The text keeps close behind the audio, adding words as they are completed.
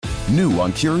New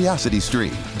on Curiosity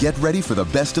Stream. Get ready for the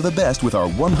best of the best with our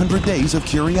 100 Days of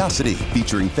Curiosity,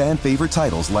 featuring fan favorite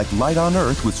titles like Light on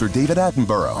Earth with Sir David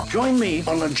Attenborough. Join me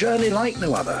on a journey like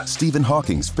no other. Stephen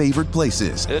Hawking's favorite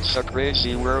places. It's a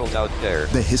crazy world out there.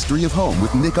 The History of Home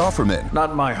with Nick Offerman.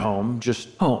 Not my home, just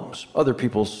homes. Other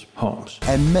people's homes.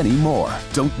 And many more.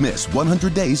 Don't miss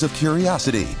 100 Days of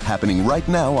Curiosity, happening right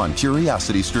now on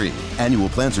Curiosity Stream. Annual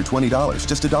plans are $20,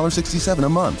 just $1.67 a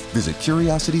month. Visit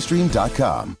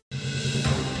curiositystream.com.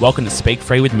 Welcome to Speak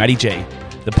Free with Matty G,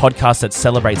 the podcast that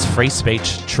celebrates free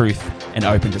speech, truth, and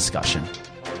open discussion.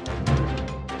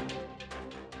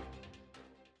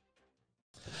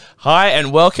 Hi,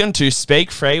 and welcome to Speak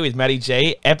Free with Matty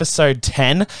G, episode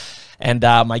 10. And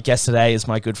my guest today is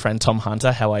my good friend Tom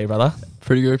Hunter. How are you, brother?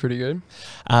 Pretty good.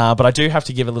 But I do have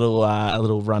to give a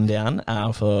little rundown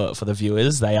for the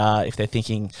viewers. They are, if they're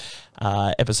thinking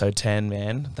episode 10,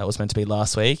 man, that was meant to be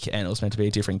last week and it was meant to be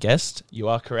a different guest. You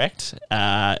are correct.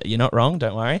 You're not wrong,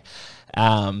 don't worry.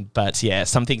 But yeah,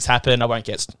 some things happen. I won't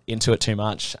get into it too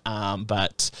much,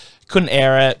 but couldn't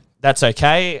air it. That's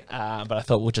okay, but I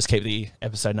thought we'll just keep the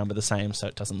episode number the same so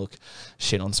it doesn't look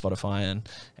shit on Spotify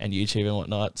and YouTube and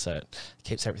whatnot, so it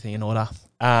keeps everything in order.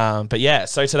 But yeah,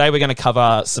 so today we're going to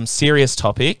cover some serious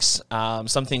topics,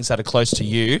 some things that are close to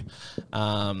you,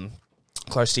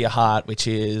 close to your heart, which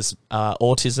is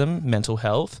autism, mental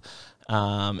health,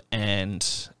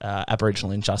 and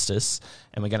Aboriginal injustice,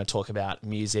 and we're going to talk about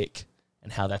music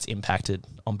and how that's impacted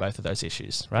on both of those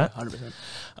issues, right? 100%.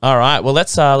 All right, well,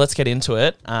 let's get into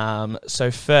it. So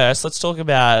first, let's talk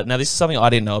about, now this is something I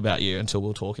didn't know about you until we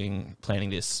were planning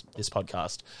this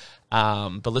podcast.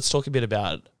 But let's talk a bit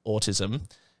about autism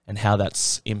and how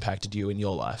that's impacted you in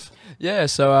your life. Yeah,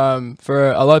 so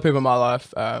for a lot of people in my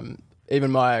life, even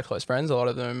my close friends, a lot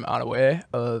of them aren't aware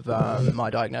of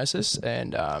my diagnosis.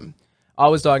 And I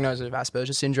was diagnosed with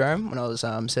Asperger's syndrome when I was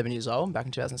 7 years old, back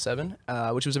in 2007,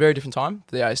 which was a very different time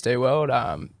for the ASD world.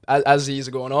 As the years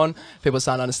are going on, people are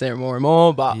starting to understand it more and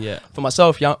more. But for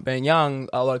myself, being young,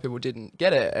 a lot of people didn't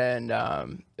get it. And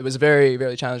it was a very,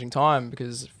 very challenging time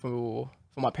because for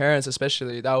my parents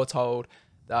especially, they were told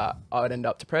that I would end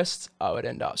up depressed, I would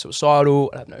end up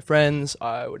suicidal, I'd have no friends,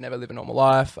 I would never live a normal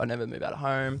life, I'd never move out of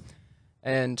home.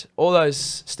 And all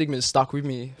those stigmas stuck with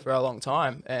me for a long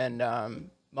time. And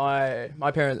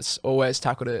my parents always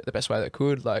tackled it the best way they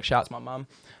could. Like, shout out to my mum.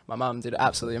 My mum did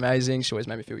absolutely amazing. She always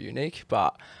made me feel unique.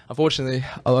 But unfortunately,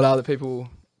 a lot of other people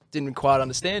didn't quite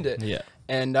understand it. Yeah.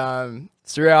 And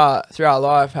throughout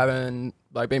life, having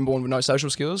been born with no social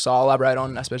skills. So I'll elaborate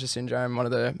on Asperger's syndrome. One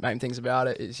of the main things about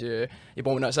it is you're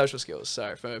born with no social skills.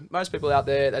 So for most people out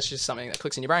there, that's just something that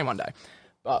clicks in your brain one day.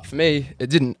 But for me, it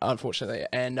didn't, unfortunately.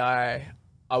 And I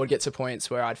would get to points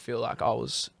where I'd feel like I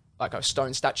was like a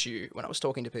stone statue when I was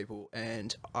talking to people,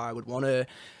 and I would want to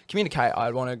communicate.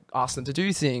 I'd want to ask them to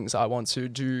do things. I want to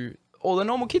do all the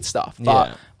normal kid stuff,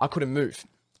 but I couldn't move.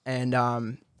 And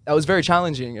that was very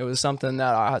challenging. It was something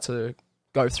that I had to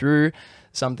go through,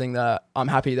 something that I'm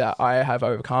happy that I have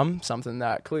overcome, something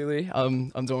that clearly I'm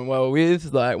doing well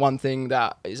with. Like, one thing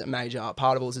that is a major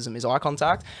part of autism is eye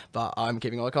contact, but I'm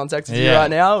keeping eye contact with you right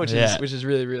now, which is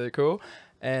really, really cool.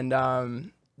 And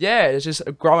it's just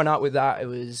growing up with that. It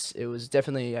was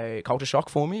definitely a culture shock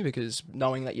for me, because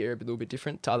knowing that you're a little bit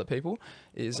different to other people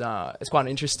is it's quite an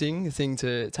interesting thing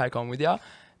to take on with you.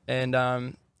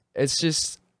 And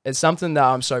it's something that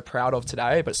I'm so proud of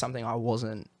today, but something I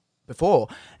wasn't before.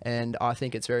 And I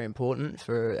think it's very important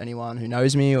for anyone who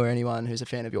knows me or anyone who's a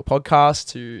fan of your podcast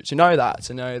to know that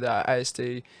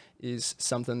ASD is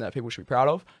something that people should be proud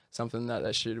of, something that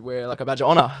they should wear like a badge of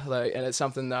honor. And it's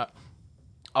something that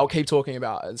I'll keep talking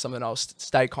about and something I'll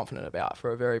stay confident about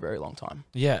for a very, very long time.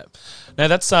 Yeah. No,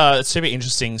 that's super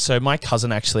interesting. So my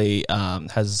cousin actually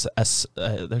has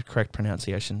the correct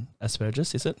pronunciation,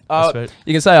 Asperger's, is it?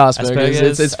 You can say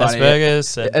Asperger's. It's funny.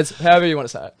 Asperger's. It's however you want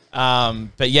to say it.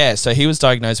 But yeah, so he was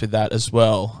diagnosed with that as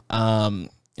well. And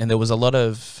there was a lot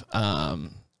of,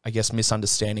 I guess,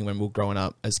 misunderstanding when we were growing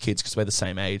up as kids, because we're the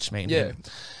same age, me and him.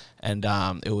 And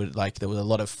there was a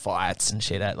lot of fights and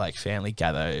shit at family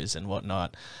gatherings and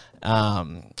whatnot.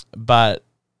 But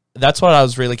that's what I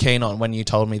was really keen on when you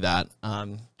told me that,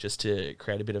 just to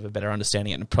create a bit of a better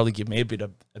understanding and probably give me a bit of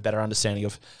a better understanding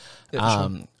of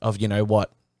what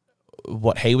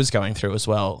he was going through as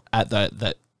well.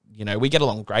 We get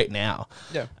along great now.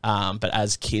 Yeah. But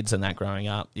as kids and that growing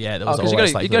up, there was always you got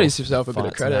to give yourself a bit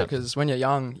of credit, because when you're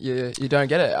young, you don't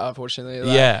get it, unfortunately.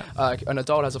 An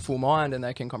adult has a full mind and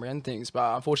they can comprehend things,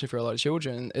 but unfortunately for a lot of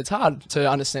children, it's hard to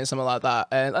understand something like that.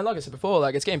 And like I said before,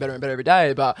 it's getting better and better every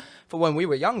day. But for when we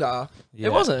were younger, it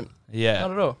wasn't. Yeah.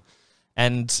 Not at all.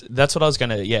 And that's what I was going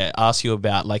to, ask you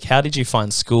about. Like, how did you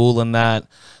find school and that,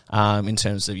 in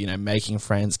terms of, making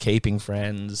friends, keeping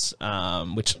friends,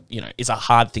 which, is a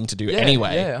hard thing to do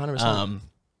anyway. Yeah, 100%.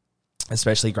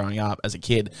 Especially growing up as a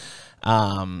kid.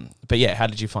 But yeah, how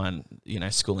did you find,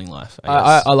 schooling life?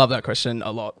 I love that question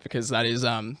a lot because that is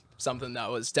something that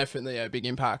was definitely a big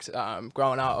impact.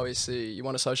 Growing up, obviously, you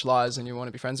want to socialize and you want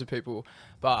to be friends with people,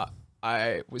 but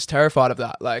I was terrified of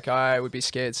that. Like, I would be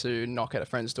scared to knock at a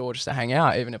friend's door just to hang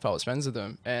out, even if I was friends with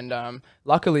them. And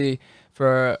luckily,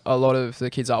 for a lot of the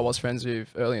kids I was friends with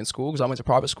early in school, because I went to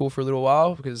private school for a little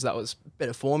while because that was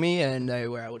better for me and they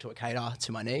were able to cater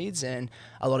to my needs. And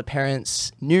a lot of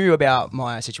parents knew about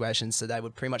my situation, so they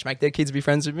would pretty much make their kids be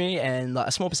friends with me. And like,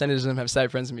 a small percentage of them have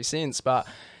stayed friends with me since. But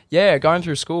yeah, going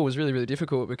through school was really, really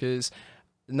difficult because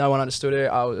no one understood it.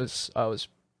 I was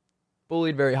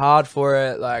bullied very hard for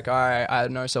it. Like, I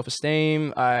had no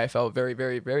self-esteem. I felt very,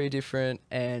 very, very different.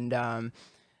 And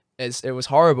it was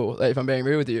horrible. If I'm being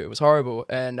real with you, it was horrible.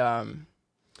 And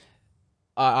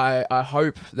I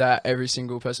hope that every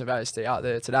single person with ASD out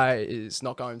there today is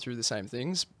not going through the same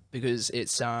things, because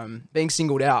it's being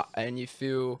singled out and you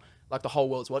feel like the whole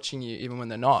world's watching you even when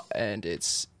they're not, and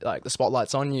it's like the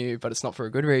spotlight's on you, but it's not for a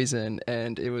good reason.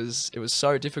 And it was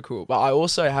so difficult. But I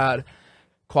also had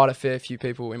quite a fair few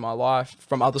people in my life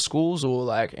from other schools or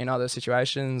like in other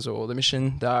situations or the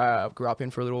mission that I grew up in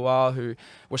for a little while, who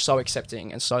were so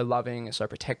accepting and so loving and so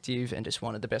protective and just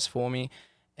wanted the best for me.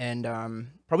 And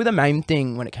probably the main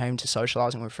thing when it came to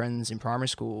socializing with friends in primary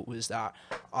school was that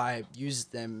I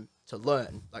used them to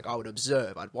learn. Like, I would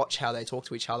observe, I'd watch how they talk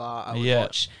to each other. I would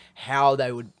watch how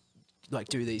they would like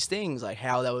do these things, like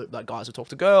how they would, like, guys would talk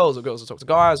to girls or girls would talk to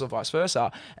guys or vice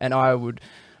versa. And I would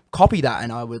copy that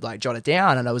and I would like jot it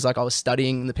down, and I was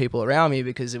studying the people around me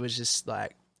because it was just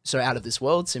like so out of this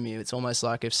world to me. It's almost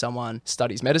like if someone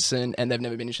studies medicine and they've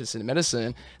never been interested in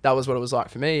medicine, that was what it was like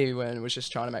for me when it was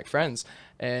just trying to make friends.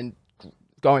 And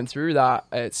going through that,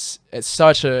 it's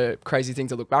such a crazy thing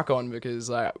to look back on, because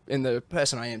like in the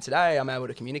person I am today, I'm able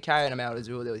to communicate and I'm able to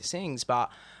do all these things,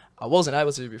 but I wasn't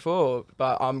able to before.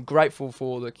 But I'm grateful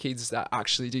for the kids that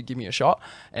actually did give me a shot,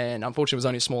 and unfortunately it was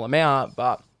only a small amount,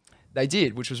 but they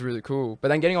did, which was really cool. But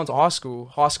then getting on to high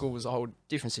school was a whole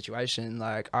different situation.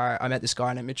 Like, I met this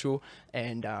guy named Mitchell,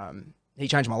 and he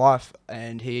changed my life,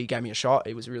 and he gave me a shot.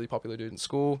 He was a really popular dude in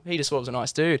school. He just thought I was a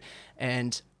nice dude.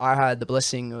 And I had the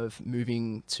blessing of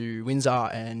moving to Windsor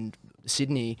and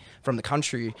Sydney from the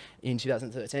country in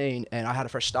 2013, and I had a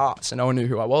fresh start, so no one knew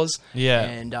who I was. Yeah.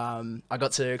 And I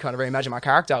got to kind of reimagine my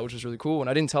character, which was really cool. And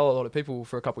I didn't tell a lot of people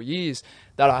for a couple of years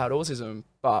that I had autism,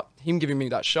 but him giving me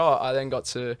that shot, I then got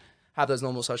to have those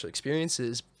normal social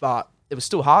experiences. But it was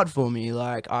still hard for me.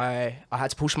 Like, I had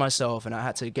to push myself and I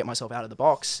had to get myself out of the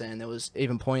box. And there was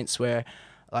even points where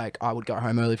like I would go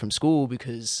home early from school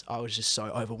because I was just so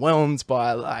overwhelmed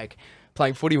by like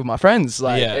playing footy with my friends.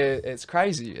 Like, it's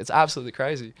crazy. It's absolutely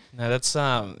crazy. No, that's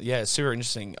super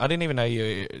interesting. I didn't even know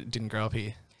you didn't grow up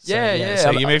here. So, Yeah.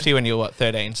 So you moved here when you were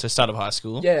 13, so start of high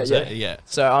school. Yeah.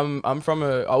 So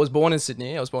I was born in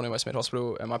Sydney. I was born in Westmead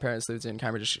Hospital, and my parents lived in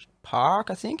Cambridge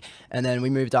Park, I think. And then we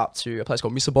moved up to a place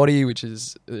called Body, which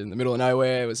is in the middle of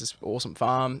nowhere. It was this awesome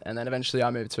farm. And then eventually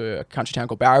I moved to a country town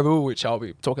called Barraville, which I'll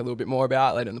be talking a little bit more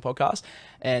about later in the podcast.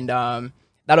 And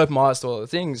that opened my eyes to all the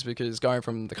things, because going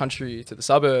from the country to the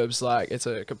suburbs, like, it's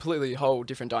a completely whole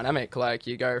different dynamic. Like,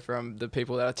 you go from the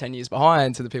people that are 10 years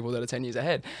behind to the people that are 10 years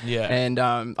ahead. Yeah. And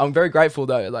I'm very grateful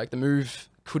though, like the move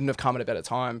couldn't have come at a better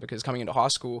time, because coming into high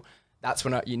school, that's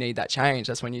when you need that change.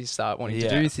 That's when you start wanting to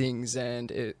do things.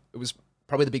 And it was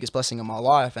probably the biggest blessing of my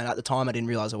life. And at the time I didn't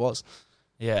realize it was.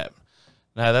 Yeah.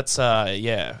 No, that's,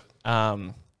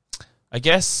 I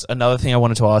guess another thing I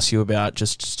wanted to ask you about,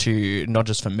 just to, not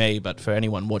just for me, but for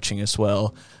anyone watching as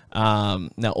well. Now,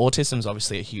 autism is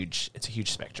obviously a huge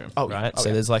spectrum, right?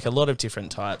 So there's like a lot of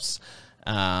different types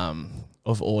of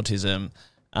autism.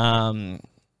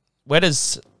 Where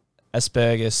does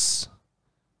Asperger's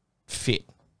fit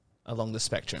along the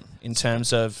spectrum in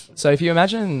terms of? So if you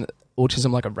imagine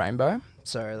autism like a rainbow,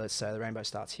 so let's say the rainbow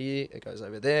starts here, it goes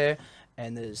over there,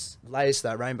 and there's layers to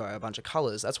that rainbow, a bunch of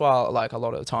colors. That's why, like, a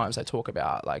lot of the times they talk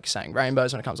about like saying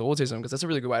rainbows when it comes to autism, because that's a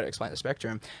really good way to explain the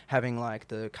spectrum. Having like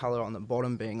the color on the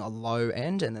bottom being a low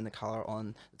end, and then the color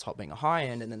on the top being a high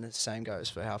end, and then the same goes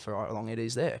for how far along it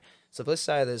is there. So if let's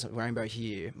say there's a rainbow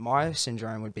here, my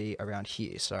syndrome would be around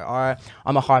here. So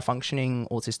I'm a high functioning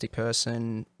autistic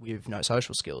person with no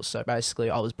social skills. So basically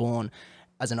I was born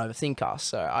as an overthinker.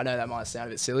 So I know that might sound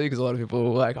a bit silly because a lot of people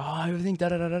are like, oh, I overthink da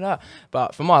da da da da.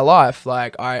 But for my life,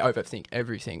 like I overthink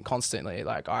everything constantly.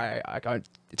 Like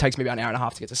it takes me about an hour and a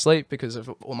half to get to sleep because of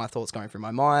all my thoughts going through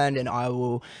my mind. And I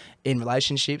will, in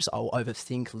relationships, I'll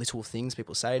overthink little things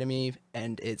people say to me,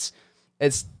 and it's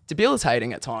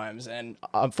debilitating at times. And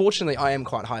unfortunately, I am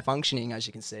quite high functioning, as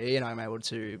you can see, and I'm able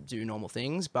to do normal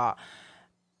things. But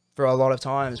for a lot of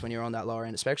times when you're on that lower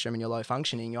end of spectrum and you're low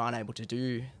functioning, you're unable to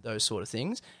do those sort of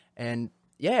things. And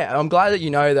yeah, I'm glad that you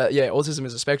know that, autism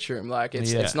is a spectrum. Like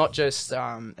it's not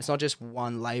just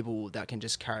one label that can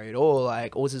just carry it all.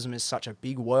 Like autism is such a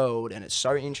big world and it's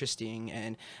so interesting,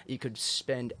 and you could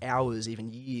spend hours,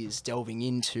 even years, delving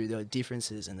into the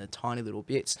differences and the tiny little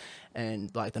bits,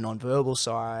 and like the non-verbal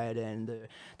side and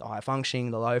the high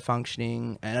functioning, the low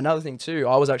functioning. And another thing too,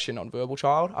 I was actually a non-verbal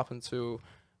child up until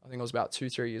I think I was about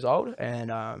 2-3 years old,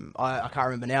 and I can't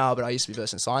remember now, but I used to be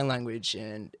versed in sign language,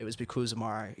 and it was because of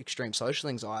my extreme social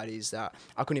anxieties that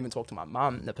I couldn't even talk to my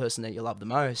mum, the person that you love the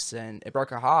most, and it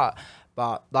broke her heart.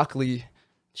 But luckily,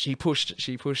 she pushed,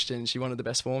 and she wanted the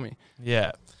best for me.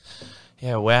 Yeah,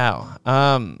 wow.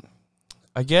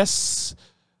 I guess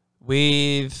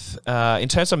with in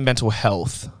terms of mental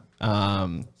health,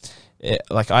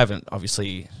 like I haven't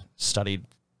obviously studied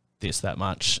this that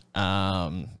much.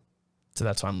 So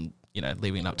that's why I'm,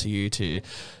 leaving it up to you to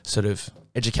sort of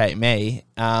educate me.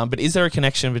 But is there a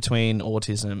connection between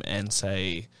autism and,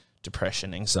 say,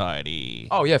 depression, anxiety?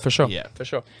 Oh yeah, for sure. Yeah, for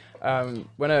sure.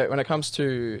 When it comes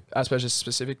to Asperger's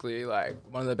specifically, like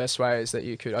one of the best ways that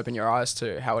you could open your eyes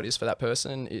to how it is for that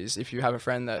person is if you have a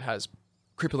friend that has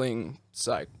crippling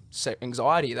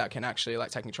anxiety that can actually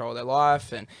like take control of their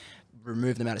life and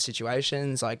remove them out of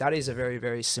situations. Like that is a very,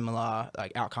 very similar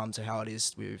like outcome to how it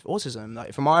is with autism,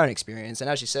 like from my own experience. And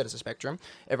as you said, it's a spectrum.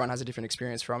 Everyone has a different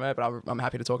experience from it, but I'm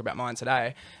happy to talk about mine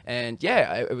today. And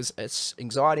yeah, it's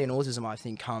anxiety and autism, I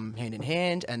think, come hand in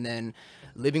hand. And then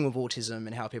living with autism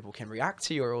and how people can react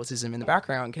to your autism in the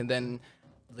background can then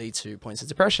lead to points of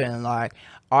depression. Like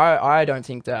I don't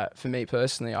think that for me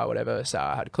personally, I would ever say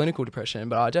I had clinical depression,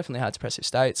 but I definitely had depressive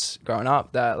states growing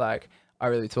up that like I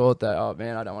really thought that, oh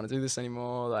man, I don't want to do this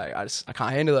anymore. Like I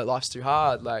can't handle it. Life's too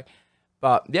hard. Like,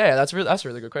 but yeah, that's a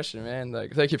really good question, man.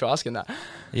 Like, thank you for asking that.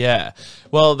 Yeah.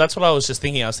 Well, that's what I was just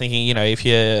thinking. I was thinking, if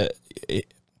you're,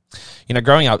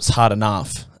 growing up is hard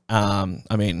enough.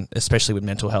 I mean, especially with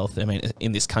mental health. I mean,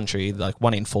 in this country, like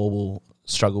 1 in 4 will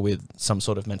struggle with some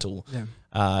sort of mental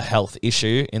health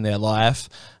issue in their life.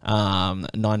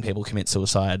 9 people commit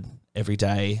suicide every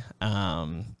day.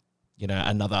 I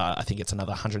think it's another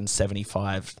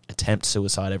 175 attempt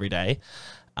suicide every day,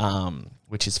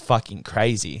 which is fucking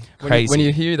crazy. When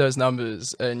you hear those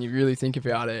numbers and you really think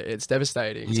about it, it's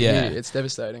devastating. It's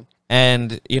devastating.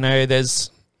 And,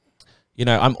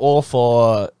 I'm all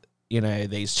for,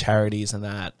 these charities and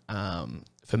that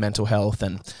for mental health,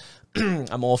 and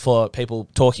I'm all for people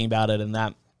talking about it and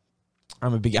that.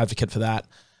 I'm a big advocate for that.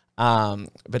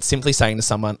 But simply saying to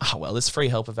someone, oh, well, there's free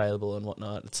help available and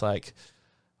whatnot, it's like,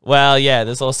 well, yeah,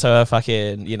 there's also a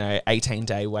fucking,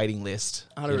 18-day waiting list.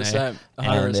 100%.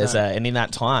 And in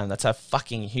that time, that's a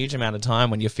fucking huge amount of time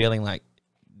when you're feeling like,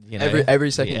 every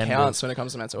second counts when it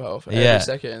comes to mental health. Every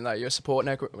second, like your support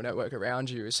network around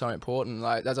you is so important.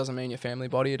 Like that doesn't mean your family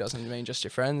body. It doesn't mean just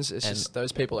your friends. It's just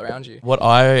those people around you. What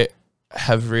I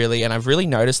have really, and I've really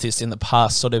noticed this in the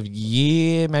past sort of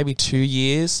year, maybe 2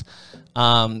 years,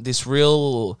 this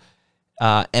real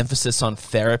emphasis on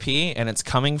therapy, and it's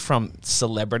coming from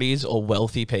celebrities or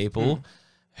wealthy people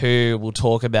who will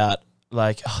talk about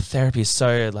like, oh, therapy is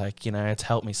so like, it's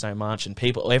helped me so much, and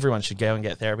everyone should go and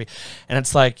get therapy. And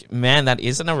it's like, man, that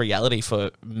isn't a reality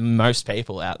for most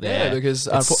people out there. Yeah, because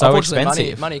it's so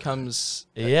expensive. Money comes.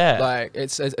 Yeah, like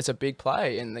it's a big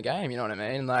play in the game. You know what I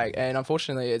mean? Like, and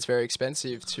unfortunately, it's very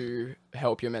expensive to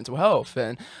help your mental health.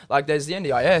 And like, there's the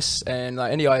NDIS, and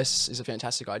like NDIS is a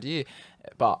fantastic idea.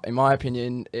 But in my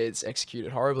opinion, it's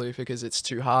executed horribly because it's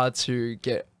too hard to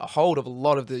get a hold of a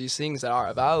lot of these things that are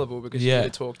available, because you need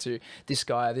to talk to this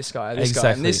guy, and this guy, and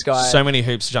this guy. So many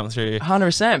hoops to jump through.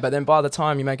 100%. But then by the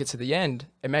time you make it to the end,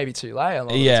 it may be too late a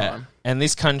lot of the time. And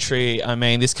this country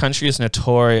is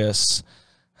notorious.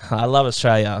 I love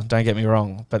Australia, don't get me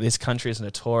wrong, but this country is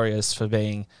notorious for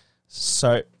being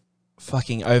so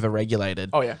fucking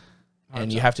over-regulated. Oh, yeah. 100%.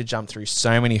 And you have to jump through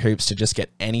so many hoops to just get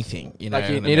anything, Like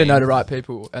you need to know the right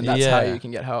people, and that's how you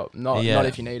can get help, not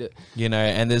if you need it.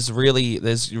 And there's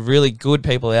really good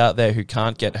people out there who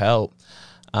can't get help.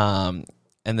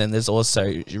 and then there's also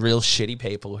real shitty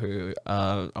people who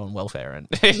are on welfare and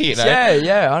Yeah,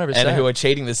 100%. and who are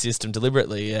cheating the system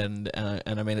deliberately. And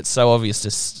I mean, it's so obvious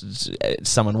to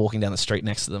someone walking down the street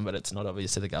next to them, but it's not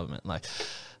obvious to the government. Like,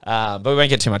 but we won't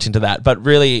get too much into that. But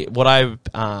really, what I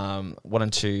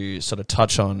wanted to sort of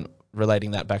touch on,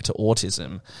 relating that back to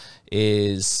autism,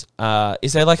 is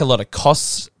there like a lot of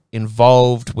costs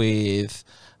involved with?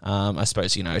 I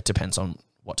suppose, it depends on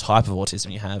what type of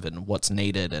autism you have and what's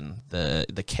needed and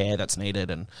the care that's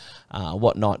needed and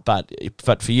whatnot. But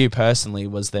for you personally,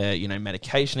 was there,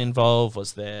 medication involved?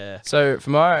 Was there... So for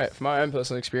my own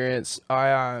personal experience,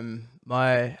 I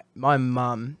my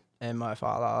mum and my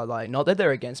father are like, not that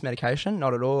they're against medication,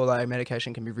 not at all. Like,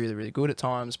 medication can be really, really good at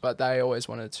times, but they always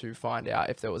wanted to find out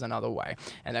if there was another way,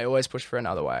 and they always push for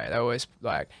another way. They always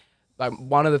like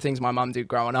one of the things my mum did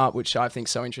growing up, which I think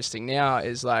is so interesting now,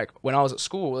 is like when I was at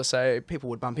school, let's say people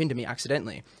would bump into me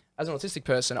accidentally. As an autistic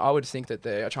person, I would think that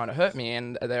they are trying to hurt me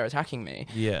and they're attacking me.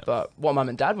 Yeah. But what mum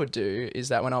and dad would do is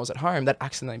that when I was at home, they'd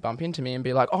accidentally bump into me and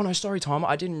be like, "Oh no, sorry, Tom,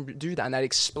 I didn't do that." And they'd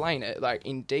explain it like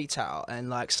in detail,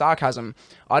 and like sarcasm.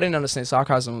 I didn't understand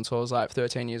sarcasm until I was like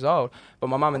 13 years old. But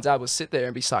my mum and dad would sit there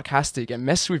and be sarcastic and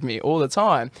mess with me all the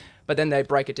time. But then they'd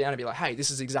break it down and be like, "Hey, this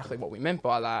is exactly what we meant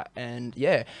by that." And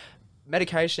yeah.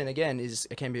 Medication, again,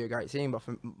 it can be a great thing, but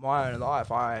for my own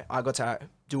life, I got to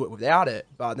do it without it.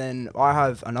 But then I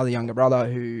have another younger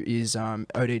brother who is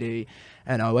ODD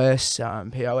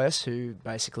and POS, who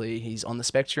basically he's on the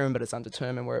spectrum, but it's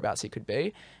undetermined whereabouts he could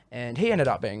be. And he ended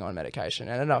up being on medication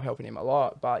and ended up helping him a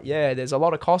lot. But yeah, there's a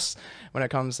lot of costs when it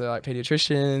comes to like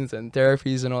pediatricians and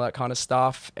therapies and all that kind of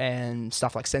stuff, and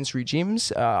stuff like sensory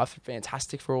gyms are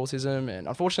fantastic for autism. And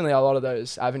unfortunately, a lot of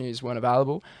those avenues weren't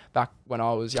available back when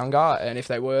I was younger. And if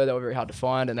they were very hard to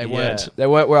find, and they weren't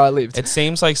where I lived. It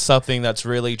seems like something that's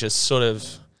really just sort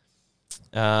of,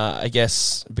 I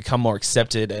guess, become more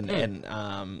accepted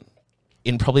and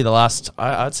in probably the last,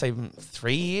 I'd say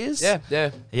 3 years. Yeah.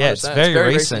 It's very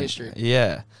recent. history.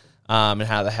 Yeah. And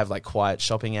how they have like quiet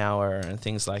shopping hour and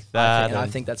things like that. I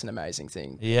think that's an amazing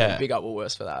thing. Yeah. And big up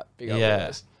Woolworths for that. Big up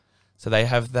Woolworths. So they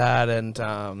have that, and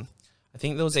I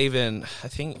think there was even,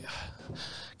 can't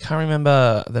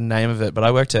remember the name of it, but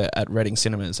I worked at Reading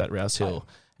Cinemas at Rouse Hill.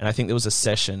 And I think there was a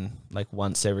session like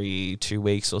once every 2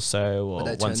 weeks or so,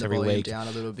 or once every week. Down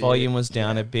a little bit. Volume was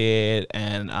down a bit,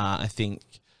 and I think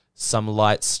some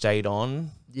lights stayed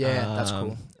on. Yeah, that's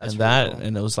cool. That's and cool.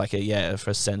 And it was like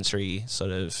for sensory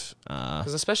sort of.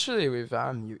 Because especially with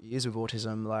your ears with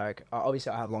autism, like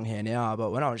obviously I have long hair now, but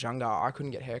when I was younger, I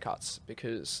couldn't get haircuts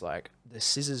because like the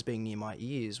scissors being near my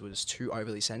ears was too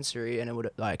overly sensory, and it would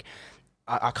like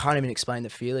I can't even explain the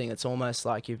feeling. It's almost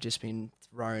like you've just been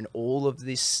thrown all of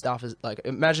this stuff. As like,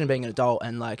 imagine being an adult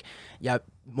and like,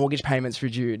 mortgage payments for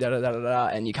due,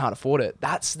 and you can't afford it.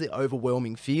 That's the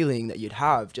overwhelming feeling that you'd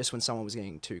have just when someone was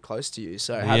getting too close to you.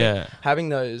 So having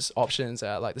those options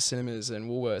at like the cinemas and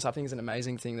Woolworths, I think is an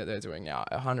amazing thing that they're doing now.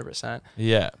 100%.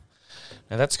 Yeah.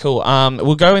 Now that's cool.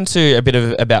 We'll go into a bit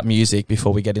about music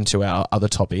before we get into our other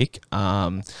topic.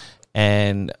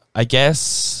 And I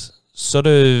guess sort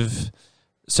of.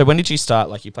 So when did you start?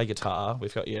 Like, you play guitar.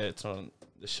 We've got it's not on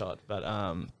the shot, but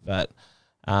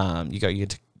you got your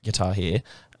guitar here.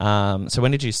 So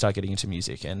when did you start getting into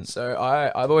music? And so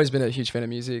I've always been a huge fan of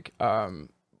music.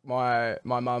 My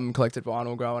mum collected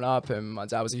vinyl growing up, and my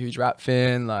dad was a huge rap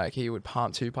fan. Like, he would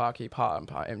pump Tupac, he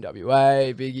pumped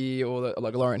MWA, Biggie, all the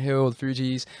like Lauryn Hill, the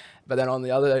Fugees. But then on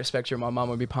the other spectrum, my mum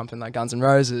would be pumping like Guns N'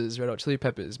 Roses, Red Hot Chili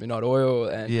Peppers, Midnight Oil,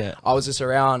 and I was just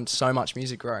around so much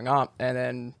music growing up, and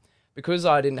then. Because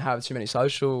I didn't have too many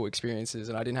social experiences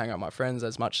and I didn't hang out with my friends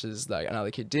as much as like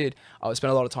another kid did, I would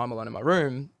spend a lot of time alone in my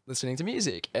room listening to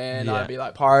music, and I'd be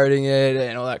like pirating it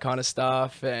and all that kind of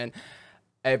stuff, and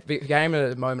it became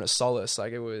a moment of solace.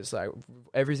 Like, it was like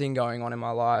everything going on in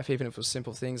my life, even if it was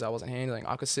simple things I wasn't handling,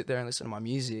 I could sit there and listen to my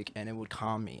music and it would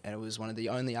calm me, and it was one of the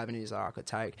only avenues that I could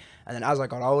take. And then as I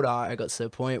got older, I got to the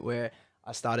point where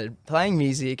I started playing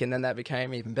music, and then that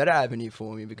became an even better avenue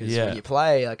for me, because when you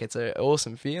play, like, it's an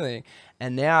awesome feeling.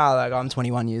 And now, like, I'm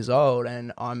 21 years old,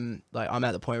 and I'm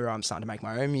at the point where I'm starting to make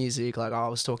my own music. Like, I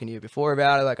was talking to you before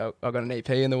about it. Like, I got an EP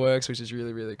in the works, which is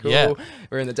really, really cool. Yeah.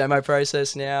 We're in the demo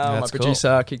process now. That's my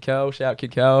producer, Kid Kel, shout out Kid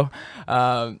Kel.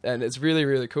 And it's really,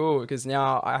 really cool, because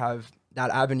now I have that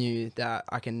avenue that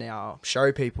I can now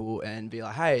show people and be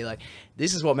like, hey, like,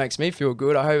 this is what makes me feel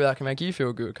good. I hope I can make you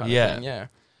feel good, kind of thing. Yeah.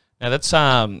 Now that's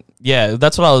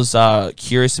that's what I was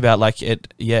curious about. Like,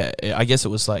 I guess it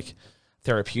was like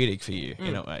therapeutic for you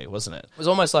in a way, wasn't it? It was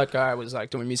almost like I was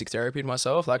like doing music therapy to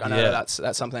myself. Like I know Yeah.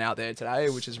 that's something out there today,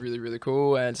 which is really, really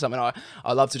cool, and something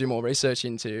I love to do more research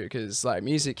into, because like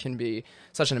music can be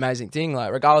such an amazing thing.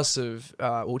 Like regardless of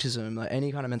autism, like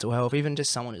any kind of mental health, even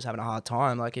just someone who's having a hard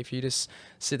time. Like if you just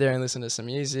sit there and listen to some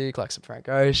music, like some Frank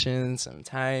Ocean, some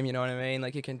Tame, you know what I mean?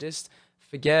 Like you can just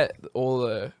forget all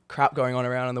the crap going on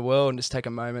around in the world and just take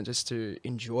a moment just to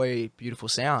enjoy beautiful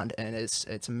sound, and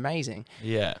it's amazing.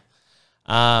 Yeah.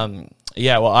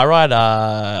 Yeah, well, I write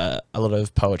a lot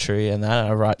of poetry and that.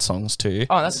 I write songs too.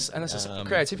 Oh, that's just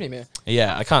creativity, man.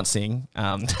 Yeah, I can't sing.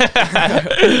 Neither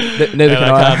can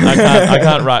I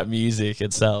can't write music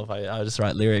itself. I just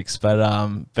write lyrics. But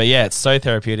yeah, it's so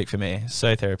therapeutic for me.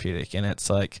 So therapeutic. And it's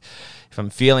like, if I'm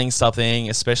feeling something,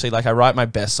 especially like I write my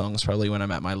best songs probably when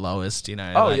I'm at my lowest, you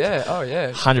know. Oh, like,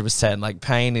 yeah. 100%. Like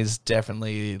pain is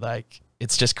definitely like,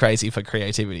 it's just crazy for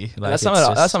creativity. Like that's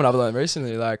something I've learned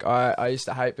recently. Like I used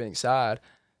to hate being sad,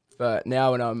 but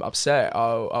now when I'm upset,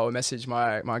 I'll message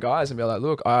my guys and be like,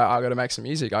 look, I got to make some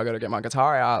music. I got to get my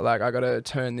guitar out. Like I got to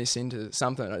turn this into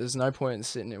something. There's no point in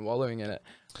sitting and wallowing in it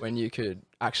when you could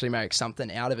actually make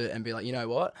something out of it and be like, you know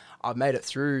what, I've made it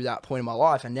through that point in my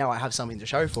life, and now I have something to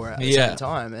show for it at the same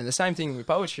time. And the same thing with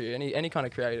poetry, any kind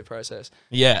of creative process.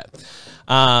 Yeah.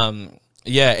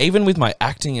 Yeah, even with my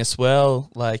acting as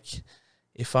well, like,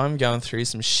 if I'm going through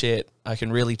some shit, I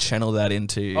can really channel that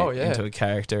into a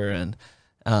character and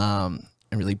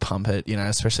really pump it, you know,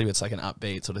 especially if it's like an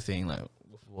upbeat sort of thing. Like,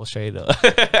 we'll show you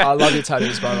that. I love your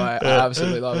tattoos, by the way. I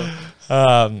absolutely love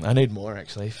them. I need more,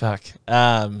 actually. Fuck.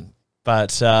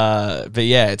 But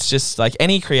yeah, it's just like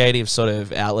any creative sort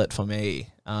of outlet for me.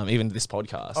 Even this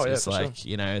podcast, it's like,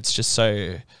 sure, you know, it's just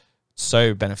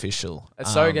so beneficial.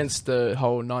 It's so against the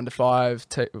whole 9 to 5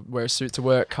 wear a suit to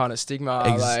work kind of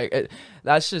stigma.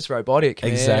 That's just robotic.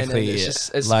 Exactly. Man.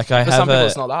 It's like for some people,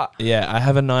 it's not that. Yeah, I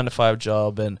have a 9 to 5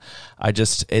 job, and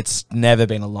it's never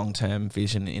been a long-term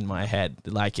vision in my head.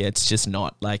 Like, it's just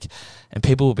not like, and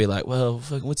people will be like, well,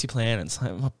 what's your plan? And it's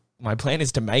like, my plan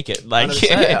is to make it. Like,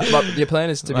 but your plan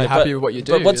is to be happy with what you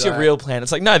do. But what's your real plan?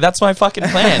 It's like, no, that's my fucking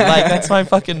plan. Like, that's my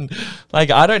fucking,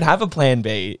 like, I don't have a plan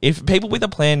B. If people with a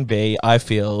plan B, I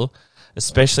feel,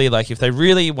 especially like if they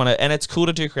really want to, and it's cool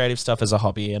to do creative stuff as a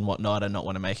hobby and whatnot and not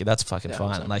want to make it, that's fucking fine.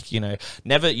 Exactly. Like, you know,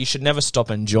 you should never stop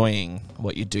enjoying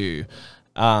what you do.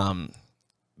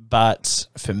 But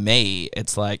for me,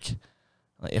 it's like,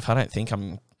 if I don't think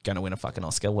I'm going to win a fucking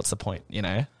Oscar, what's the point, you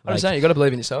know? I'm saying, you got to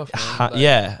believe in yourself.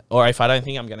 Yeah, or if I don't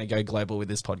think I'm going to go global with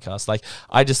this podcast, like,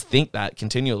 I just think that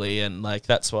continually, and like,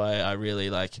 that's why I really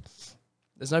like,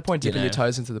 there's no point dipping your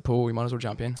toes into the pool. You might as well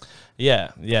jump in. Yeah,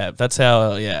 that's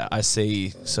how I see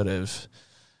sort of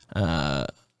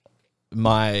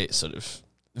my sort of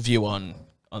view on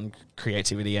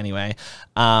creativity anyway.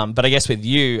 But I guess with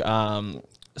you,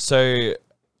 so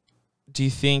do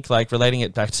you think, like, relating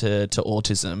it back to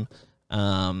autism,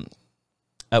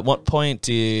 at what point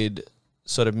did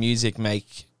sort of music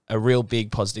make a real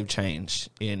big positive change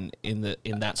in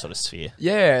that sort of sphere?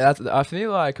 Yeah, I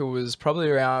feel like it was probably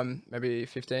around maybe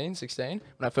 15, 16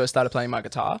 when I first started playing my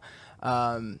guitar.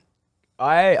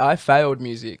 I failed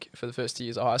music for the first 2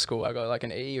 years of high school. I got like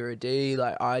an E or a D.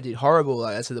 Like, I did horrible.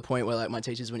 Like, that's to the point where like my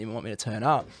teachers wouldn't even want me to turn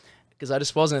up, because I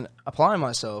just wasn't applying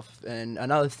myself. And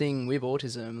another thing with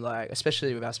autism, like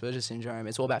especially with Asperger's syndrome,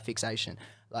 it's all about fixation.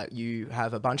 Like, you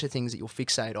have a bunch of things that you'll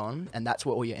fixate on, and that's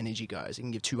where all your energy goes. You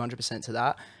can give 200% to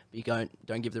that, but you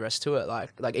don't give the rest to it.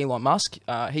 Like Elon Musk,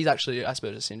 he's actually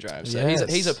Asperger's syndrome. So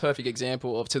he's a perfect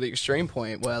example of, to the extreme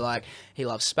point, where like he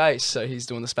loves space, so he's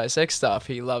doing the SpaceX stuff.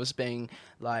 He loves being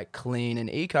like clean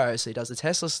and eco, so he does the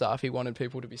Tesla stuff. He wanted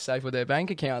people to be safe with their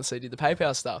bank accounts, so he did the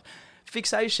PayPal stuff.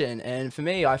 Fixation. And for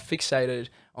me, I fixated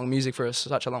on music for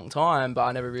such a long time, but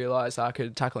I never realized I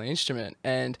could tackle an instrument.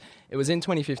 And it was in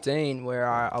 2015 where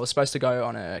I was supposed to go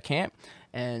on a camp,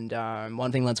 and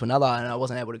one thing led to another, and I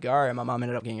wasn't able to go, and my mum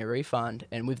ended up getting a refund,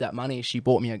 and with that money she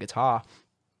bought me a guitar.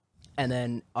 And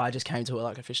then I just came to it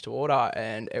like a fish to water,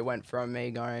 and it went from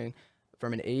me going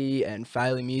from an E and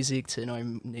failing music to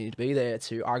needing to be there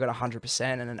to I got 100%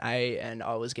 and an A, and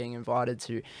I was getting invited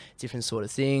to different sort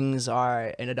of things.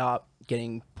 I ended up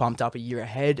getting pumped up a year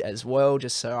ahead as well,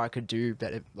 just so I could do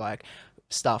better like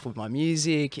stuff with my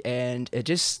music, and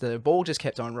the ball just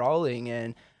kept on rolling.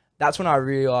 And that's when I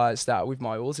realized that with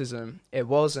my autism, it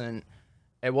wasn't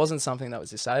something that was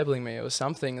disabling me. It was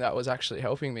something that was actually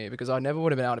helping me, because I never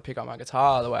would have been able to pick up my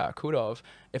guitar the way I could have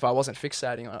if I wasn't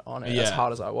fixating on it as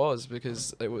hard as I was,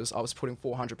 because I was putting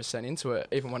 400% into it,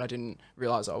 even when I didn't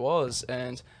realize I was.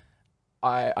 And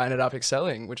I ended up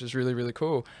excelling, which is really, really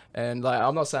cool. And like,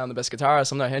 I'm not saying I'm the best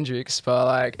guitarist, I'm no Hendrix, but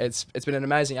like, it's been an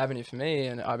amazing avenue for me,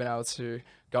 and I've been able to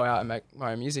go out and make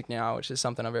my own music now, which is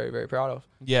something I'm very, very proud of.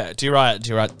 Yeah. Do you write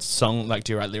do you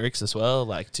write lyrics as well?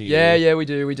 Like, do you? Yeah, we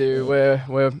do.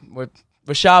 We're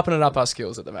sharpening up our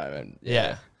skills at the moment.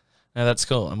 Yeah. No, that's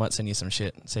cool. I might send you some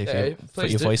shit. See if you put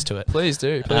your voice to it. Please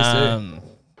do. Do.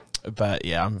 But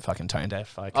yeah, I'm fucking tone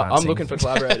deaf. I can't I'm sing. looking for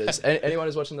collaborators. Anyone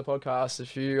who's watching the podcast,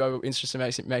 if you are interested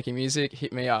in making music,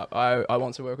 hit me up. I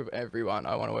want to work with everyone.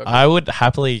 I would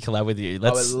happily collab with you. I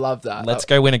would love that. Let's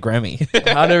go win a Grammy.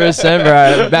 100%,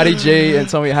 bro. Matty G and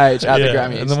Tommy H at the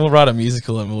Grammys. And then we'll write a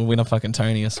musical and we'll win a fucking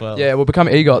Tony as well. Yeah, we'll become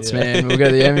EGOTs, man. We'll go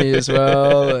to the Emmy as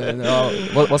well. And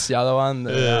what's the other one?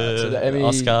 So the Emmy,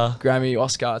 Oscar. Grammy,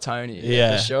 Oscar, Tony.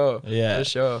 Yeah. For sure. Yeah. For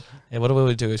sure. Yeah, what will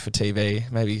we do for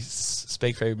TV? Maybe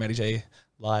speak for Matty G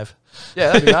live.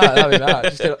 Yeah, that'd be mad.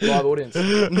 Just get a live audience.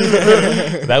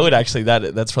 That would actually,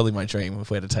 that's probably my dream of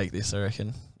where to take this, I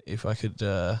reckon. If I could,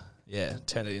 turn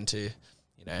it into,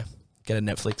 get a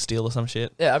Netflix deal or some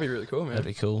shit. Yeah, that'd be really cool, man. That'd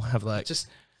be cool. Have like... Just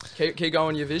keep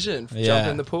going your vision. Jump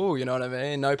in the pool, you know what I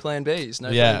mean? No plan Bs.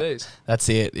 Plan Bs. That's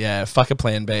it. Yeah, fuck a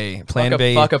plan B.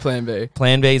 Fuck a plan B.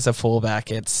 Plan B is a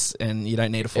fallback. And you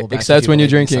don't need a fallback. Except when you're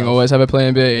drinking, always have a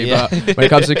plan B. Yeah. But when it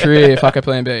comes to career, fuck a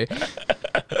plan B.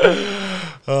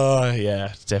 Oh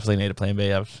yeah, definitely need a plan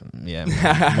B. I've made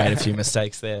a few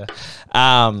mistakes there.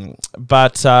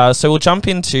 So we'll jump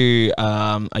into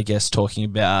I guess talking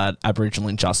about Aboriginal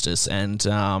injustice, and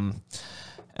I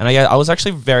was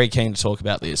actually very keen to talk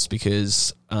about this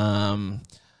because I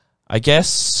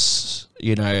guess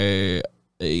the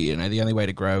only way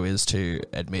to grow is to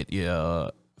admit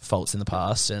your faults in the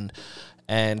past, and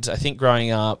I think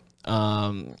growing up,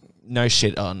 no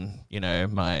shit on,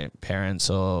 my parents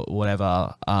or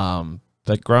whatever,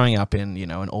 but growing up in,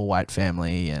 an all-white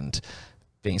family and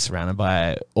being surrounded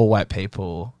by all-white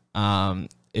people,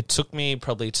 it took me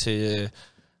probably to,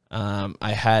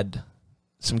 I had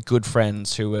some good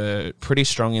friends who were pretty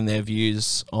strong in their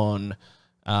views on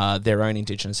their own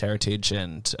Indigenous heritage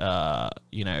and,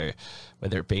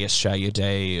 whether it be Australia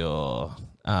Day or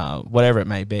whatever it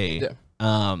may be.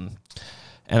 Yeah.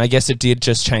 And I guess it did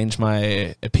just change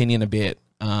my opinion a bit,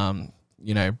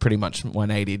 pretty much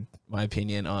 180 my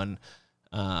opinion on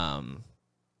a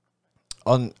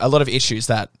lot of issues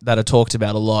that are talked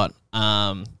about a lot.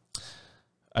 I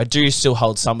do still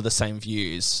hold some of the same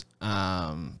views,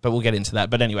 but we'll get into that.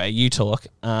 But anyway, you talk.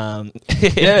 Thank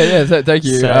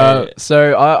you.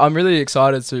 So I'm really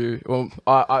excited to. Well,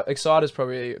 excited is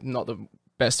probably not the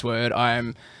best word.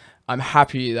 I'm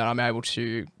happy that I'm able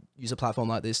to use a platform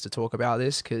like this to talk about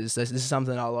this, because this is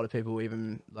something that a lot of people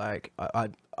even like.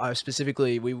 I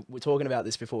specifically, we were talking about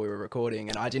this before we were recording,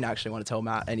 and I didn't actually want to tell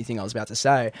Matt anything I was about to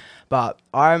say. But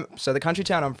so the country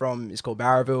town I'm from is called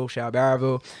Barraville, Shower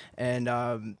Barraville, and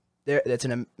it's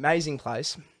an amazing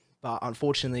place. But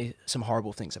unfortunately, some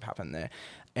horrible things have happened there.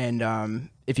 And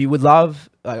if you would love,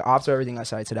 like, after everything I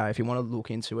say today, if you want to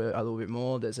look into it a little bit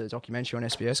more, there's a documentary on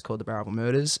SBS called The Barraville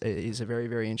Murders. It is a very,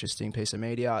 very interesting piece of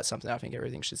media. It's something I think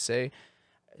everyone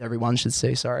should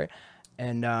see, sorry.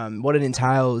 And what it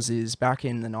entails is, back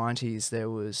in the 90s, there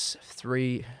was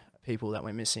 3 people that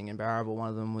went missing in Barraville. One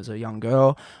of them was a young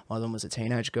girl, one of them was a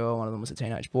teenage girl, one of them was a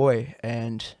teenage boy.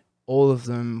 And all of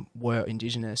them were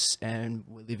Indigenous and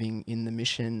were living in the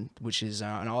mission, which is,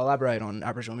 and I'll elaborate on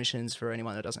Aboriginal missions for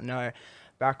anyone that doesn't know.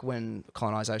 Back when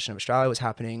colonisation of Australia was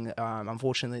happening,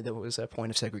 unfortunately, there was a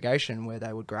point of segregation where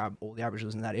they would grab all the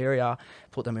Aboriginals in that area,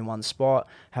 put them in one spot,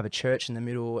 have a church in the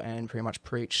middle, and pretty much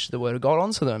preach the word of God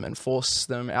onto them and force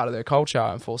them out of their culture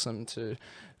and force them to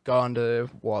go under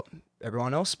what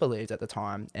everyone else believed at the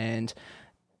time. And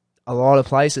a lot of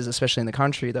places, especially in the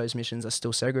country, those missions are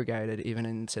still segregated, even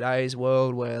in today's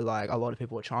world, where like a lot of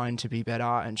people are trying to be better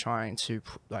and trying to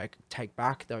like take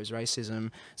back those the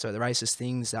racist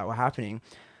things that were happening.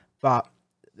 But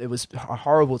it was a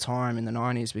horrible time in the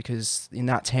 90s, because in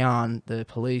that town, the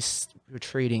police were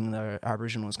treating the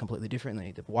Aboriginals completely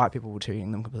differently. The white people were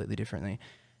treating them completely differently.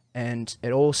 And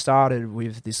it all started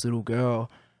with this little girl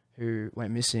who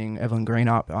went missing, Evelyn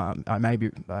Greenup. I may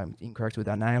be incorrect with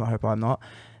that name. I hope I'm not.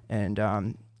 And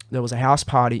there was a house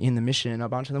party in the mission. A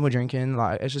bunch of them were drinking.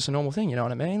 Like, it's just a normal thing, you know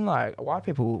what I mean? Like, white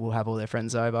people will have all their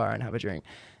friends over and have a drink.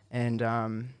 And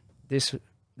this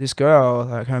girl,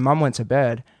 like, her mum went to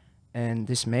bed, and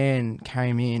this man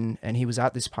came in, and he was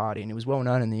at this party, and he was well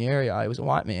known in the area. He was a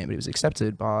white man, but he was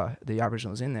accepted by the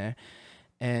Aboriginals in there.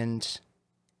 And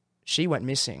she went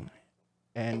missing.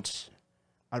 And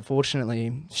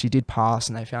unfortunately, she did pass,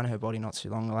 and they found her body not too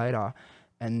long later.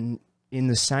 And in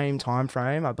the same time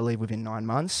frame, I believe within 9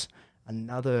 months,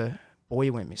 another boy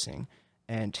went missing.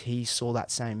 and he saw that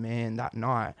same man that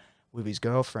night with his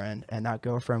girlfriend, and that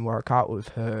girlfriend woke up with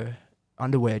her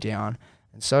underwear down,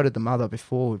 and so did the mother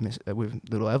before with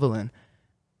little Evelyn,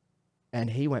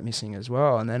 and he went missing as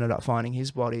well, and they ended up finding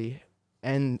his body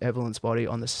and Evelyn's body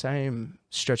on the same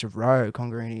stretch of road,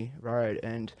 Congarini Road,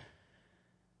 and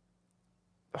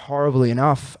horribly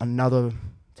enough, another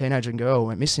teenager girl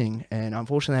went missing, and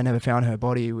unfortunately they never found her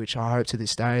body, which I hope to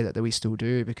this day that we still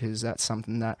do, because that's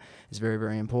something that is very,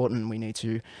 very important. We need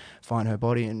to find her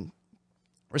body and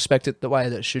respect it the way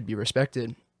that it should be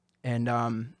respected. And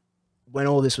when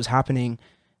all this was happening,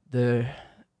 the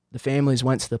families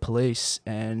went to the police,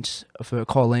 and for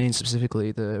Colleen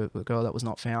specifically, the girl that was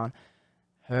not found,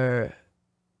 her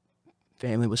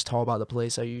family was told by the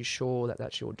police, "Are you sure that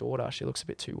that's your daughter? She looks a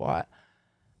bit too white."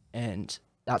 And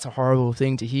that's a horrible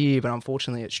thing to hear, but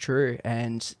unfortunately it's true.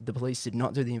 And the police did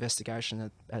not do the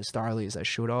investigation as thoroughly as they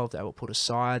should have. They were put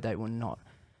aside. They were not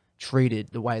treated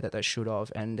the way that they should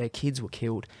have. And their kids were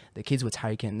killed. Their kids were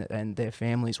taken, and their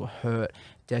families were hurt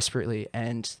desperately.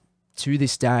 And to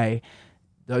this day,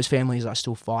 those families are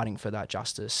still fighting for that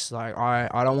justice. Like,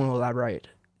 I don't want to elaborate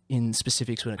in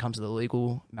specifics when it comes to the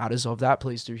legal matters of that.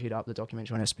 Please do hit up the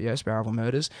documentary on SBS, Barrowville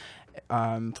Murders,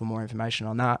 for more information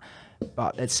on that.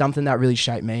 But it's something that really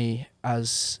shaped me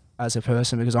as a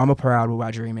person, because I'm a proud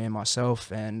Wiradjuri man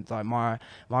myself, and like my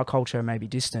culture may be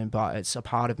distant, but it's a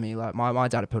part of me. Like my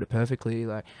dad put it perfectly,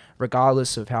 like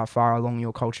regardless of how far along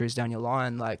your culture is down your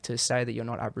line, like to say that you're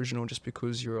not Aboriginal just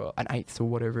because you're an eighth or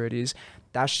whatever it is,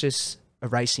 that's just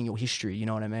erasing your history, you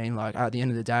know what I mean? Like at the end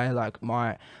of the day, like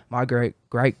my great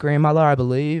grandmother, I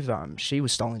believe, she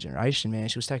was stolen generation, man.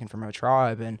 She was taken from her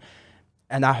tribe, and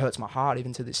that hurts my heart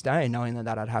even to this day, knowing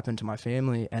that had happened to my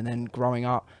family. And then growing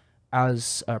up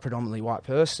as a predominantly white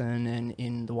person and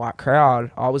in the white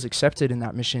crowd, I was accepted in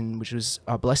that mission, which was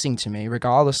a blessing to me,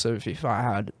 regardless of if I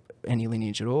had any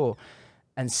lineage at all.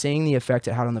 And seeing the effect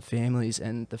it had on the families,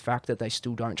 and the fact that they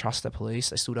still don't trust the police,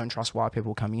 they still don't trust white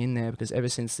people coming in there, because ever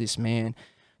since this man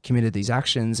committed these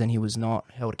actions and he was not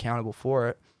held accountable for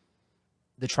it,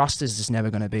 the trust is just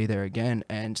never going to be there again.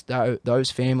 And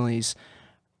those families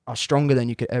are stronger than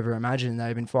you could ever imagine.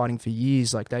 They've been fighting for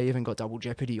years. Like they even got double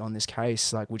jeopardy on this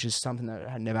case, like, which is something that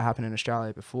had never happened in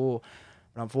Australia before.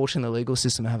 But unfortunately, the legal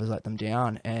system has let them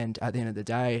down. And at the end of the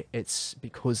day, it's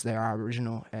because they are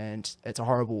Aboriginal, and it's a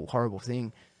horrible, horrible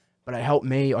thing. But it helped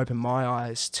me open my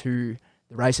eyes to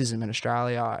the racism in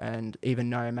Australia, and even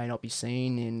though it may not be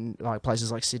seen in like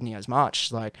places like Sydney as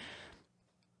much, like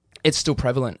it's still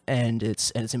prevalent, and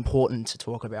it's important to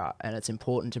talk about, and it's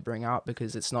important to bring up,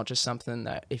 because it's not just something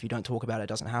that if you don't talk about it, it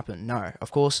doesn't happen. No,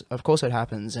 of course it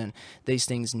happens, and these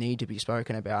things need to be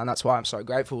spoken about. And that's why I'm so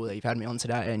grateful that you've had me on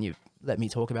today and you've let me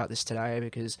talk about this today,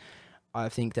 because I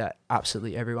think that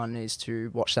absolutely everyone needs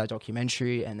to watch that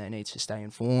documentary, and they need to stay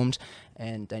informed,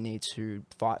 and they need to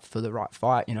fight for the right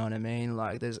fight, you know what I mean?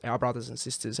 Like our brothers and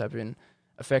sisters have been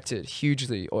affected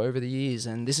hugely over the years,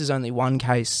 and this is only one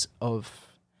case of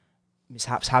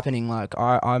mishaps happening. Like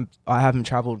I haven't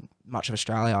traveled much of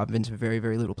Australia. I've been to very,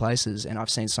 very little places, and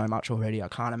I've seen so much already. I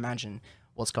can't imagine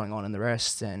what's going on in the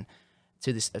rest. And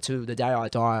to the day I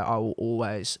die, I will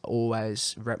always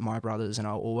rep my brothers, and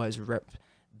I'll always rep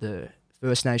the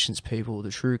First Nations people,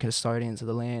 the true custodians of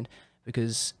the land,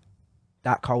 because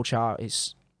that culture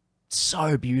is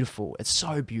so beautiful. It's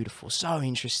so beautiful, so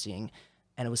interesting,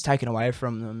 and it was taken away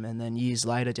from them. And then years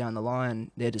later down the line,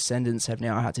 their descendants have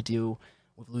now had to deal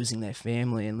with losing their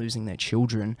family and losing their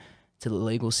children to the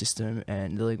legal system,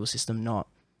 and the legal system not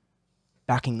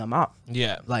backing them up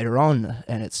later on.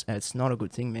 And it's not a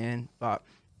good thing, man, but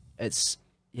it's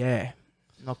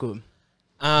not good.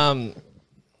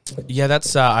 Yeah,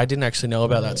 that's I didn't actually know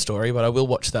about that story, but I will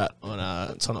watch that on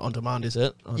it's on demand, is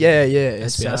it? On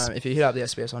SBS. If you hit up the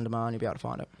SBS on demand, you'll be able to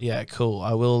find it. Yeah, cool.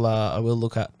 I will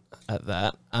look at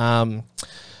that. Now,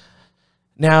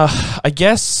 I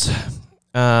guess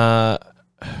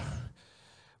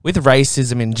with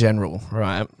racism in general,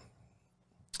 right?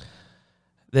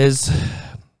 There's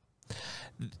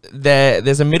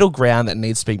a middle ground that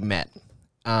needs to be met,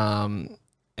 and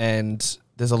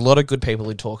there's a lot of good people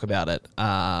who talk about it.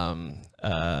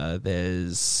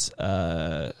 There's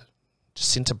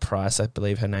Jacinta Price, I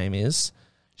believe her name is.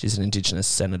 She's an Indigenous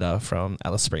senator from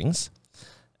Alice Springs,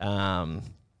 but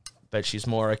she's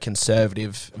more a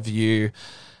conservative view.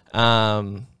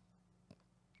 I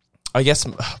guess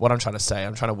what I'm trying to say,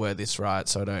 I'm trying to word this right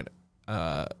so I don't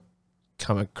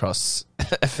come across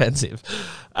offensive.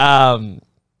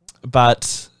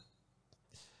 But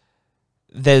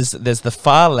there's the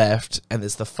far left and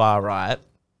there's the far right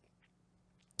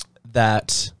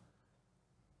that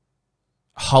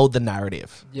hold the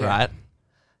narrative, right?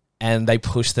 and they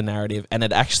push the narrative, and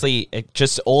it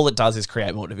just all it does is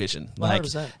create more division.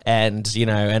 100%. And you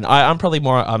know, and I'm definitely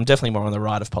more on the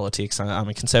right of politics. I'm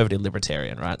a conservative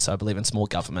libertarian, right? So I believe in small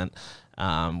government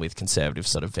with conservative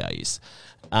sort of values.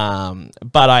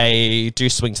 But I do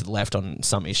swing to the left on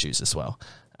some issues as well.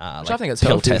 Which like I think it's pill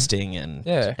healthy. testing and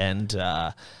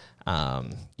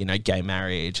you know, gay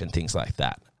marriage and things like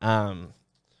that. I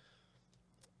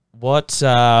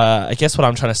guess what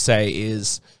I'm trying to say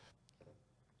is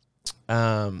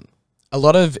a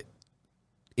lot of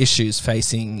issues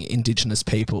facing Indigenous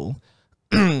people,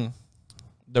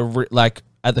 like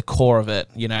at the core of it,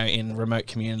 you know, in remote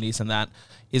communities and that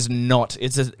is not,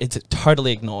 it's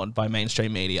totally ignored by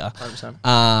mainstream media.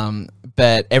 100%.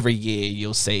 But every year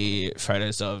you'll see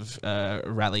photos of a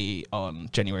rally on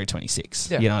January 26th.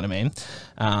 Yeah. You know what I mean?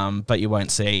 But you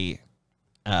won't see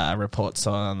reports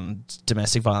on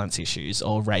domestic violence issues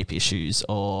or rape issues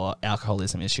or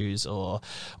alcoholism issues or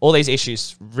all these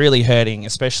issues really hurting,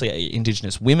 especially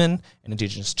Indigenous women and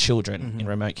Indigenous children in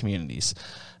remote communities.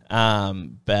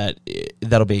 But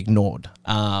that'll be ignored.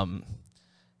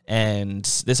 And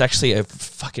there's actually a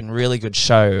fucking really good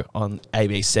show on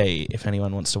ABC if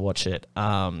anyone wants to watch it.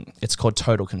 It's called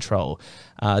Total Control.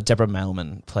 Deborah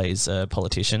Mailman plays a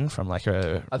politician from like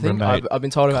a remote I've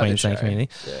been told about this show. Queensland community.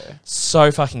 Yeah.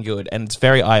 So fucking good, and it's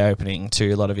very eye-opening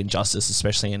to a lot of injustice,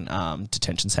 especially in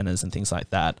detention centres and things like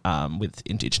that with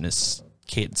Indigenous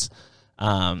kids.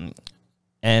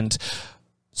 And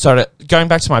so going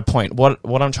back to my point,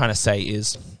 what I'm trying to say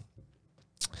is,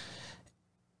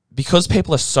 because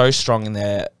people are so strong in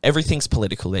their, everything's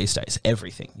political these days.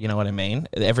 Everything, you know what I mean?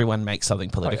 Everyone makes something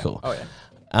political. Oh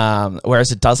yeah.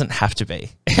 Whereas it doesn't have to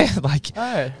be.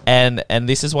 And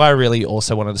this is why I really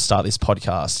also wanted to start this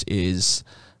podcast is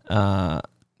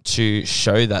to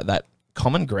show that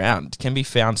common ground can be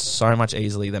found so much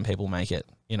easily than people make it,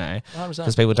 you know, 100%.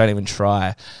 because people don't even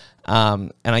try.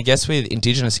 And I guess with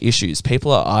Indigenous issues,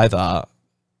 people are either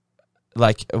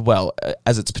like, well,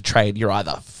 as it's portrayed, you're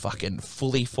either fucking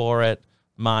fully for it,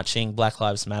 marching, Black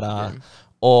Lives Matter,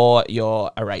 or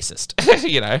you're a racist,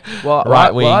 you know? Well,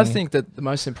 right wing. Well, I think that the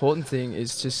most important thing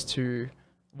is just to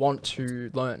want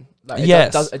to learn. Like,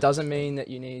 Yes. It doesn't mean that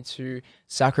you need to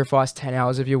sacrifice 10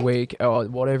 hours of your week or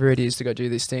whatever it is to go do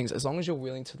these things. As long as you're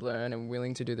willing to learn and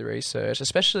willing to do the research,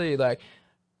 especially like,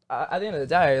 at the end of the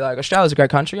day, like, Australia's a great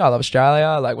country. I love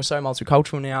Australia. Like, we're so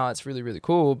multicultural now. It's really, really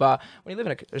cool. But when you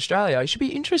live in Australia, you should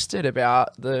be interested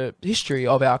about the history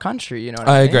of our country. You know what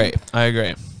I mean? I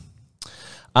agree.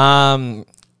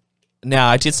 Now,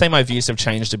 I did say my views have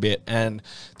changed a bit, and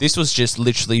this was just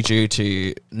literally due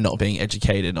to not being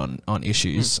educated on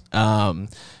issues,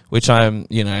 which I'm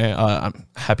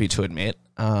happy to admit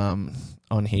on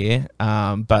here.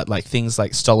 But like things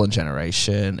like Stolen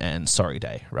Generation and Sorry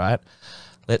Day, right?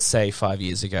 Let's say 5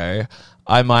 years ago,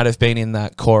 I might have been in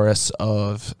that chorus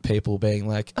of people being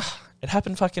like, it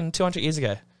happened fucking 200 years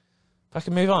ago.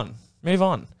 Fucking move on.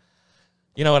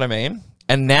 You know what I mean?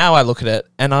 And now I look at it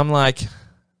and I'm like,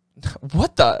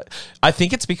 what the? I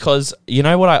think it's because, you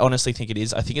know what I honestly think it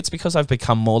is? I think it's because I've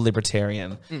become more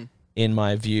libertarian in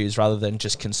my views rather than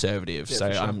just conservative. Yeah, so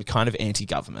for sure. I'm kind of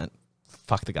anti-government.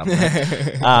 Fuck the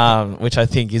government. Which I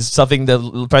think is something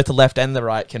that both the left and the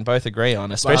right can both agree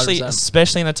on, especially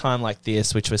 100%. in a time like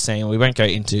this, which we're seeing. We won't go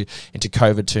into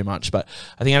COVID too much, but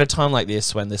I think at a time like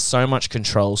this, when there's so much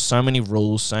control, so many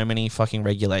rules, so many fucking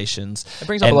regulations, It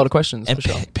brings up a lot of questions, and for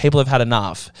sure. people have had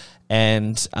enough.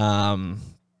 And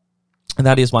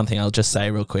that is one thing I'll just say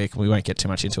real quick. We won't get too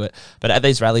much into it, but at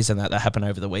these rallies and that happen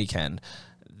over the weekend,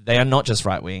 they are not just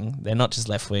right wing. They're not just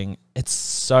left wing. It's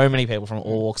so many people from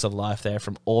all walks of life there,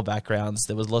 from all backgrounds.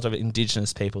 There was a lot of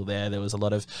Indigenous people there. There was a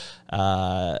lot of,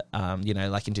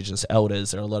 like Indigenous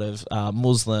elders. There are a lot of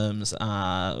Muslims,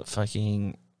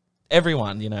 fucking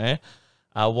everyone, you know,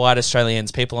 white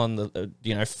Australians, people on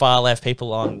the, far left,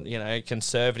 people on,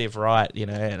 conservative right,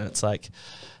 and it's like,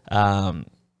 I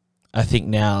think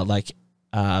now, like,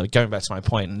 going back to my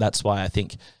point, and that's why I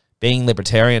think being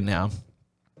libertarian now,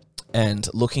 and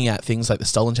looking at things like the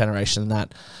Stolen Generation and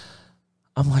that,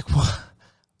 I'm like,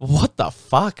 what the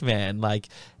fuck, man? Like,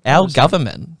 our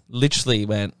government literally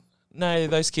went, no,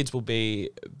 those kids will be,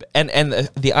 and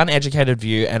the uneducated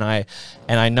view, and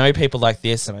I know people like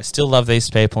this, and I still love these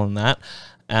people and that,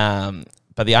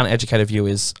 but the uneducated view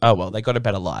is, oh well, they got a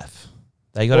better life.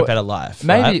 They got a better life.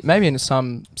 Maybe in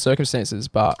some circumstances,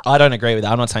 but I don't agree with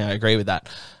that. I'm not saying I agree with that,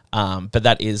 but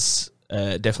that is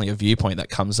definitely a viewpoint that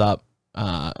comes up.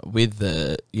 With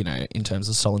the, in terms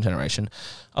of Stolen Generation,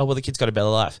 oh, well, the kid's got a better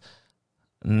life.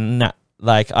 Nah,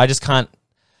 like, I just can't,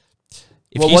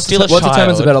 if you steal a what child,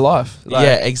 determines a better life? Like,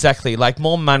 yeah, exactly. Like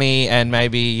more money and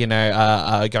maybe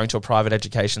going to a private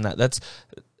education.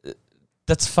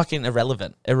 That's fucking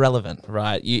irrelevant,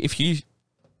 right? If you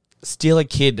steal a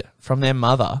kid from their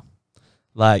mother,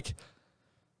 like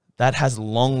that has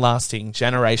long-lasting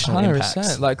generational 100%.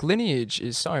 impacts. Like lineage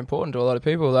is so important to a lot of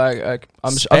people. Like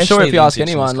I'm sure Especially if you ask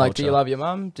Indigenous anyone, like, do you culture. love your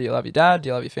mum? Do you love your dad? Do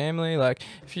you love your family? Like,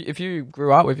 if you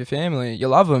grew up with your family, you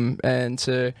love them, and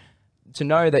to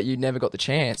know that you never got the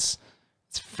chance,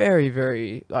 it's very,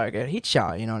 very, like, it hits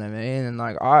you. You know what I mean? And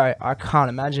like I can't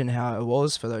imagine how it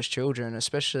was for those children,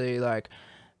 especially like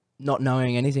not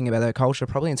knowing anything about their culture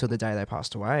probably until the day they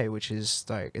passed away, which is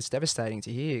like, it's devastating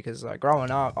to hear, because like growing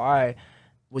up, I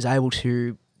was able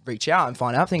to reach out and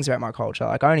find out things about my culture.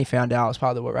 Like, I only found out I was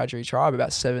part of the Wiradjuri tribe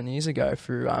about 7 years ago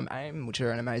through AIM, which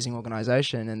are an amazing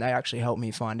organisation, and they actually helped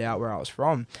me find out where I was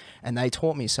from, and they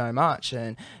taught me so much.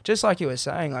 And just like you were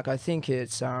saying, like, I think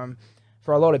it's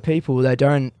for a lot of people, they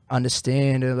don't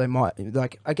understand, or they might,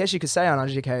 like, I guess you could say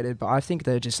uneducated, but I think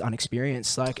they're just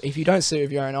unexperienced. Like, if you don't see it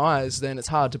with your own eyes, then it's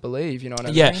hard to believe, you know what I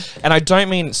mean? Yeah, and I don't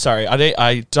mean, sorry,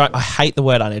 I hate the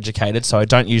word uneducated, so I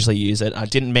don't usually use it. I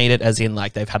didn't mean it as in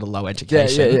like they've had a low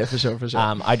education. Yeah, for sure.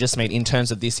 I just mean in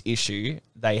terms of this issue,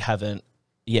 they haven't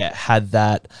had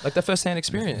that, like, the first-hand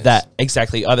experience. That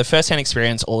exactly, either first-hand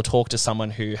experience or talk to someone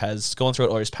who has gone through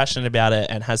it or is passionate about it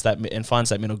and has that and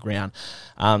finds that middle ground.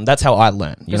 That's how I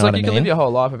learned. You know like, what you I can mean? live your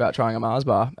whole life without trying a Mars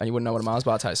bar, and you wouldn't know what a Mars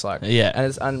bar tastes like. Yeah, and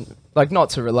it's like, not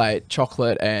to relate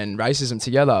chocolate and racism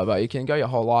together, but you can go your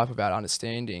whole life without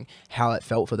understanding how it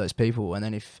felt for those people. And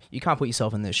then if you can't put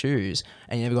yourself in their shoes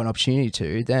and you never got an opportunity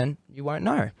to, then you won't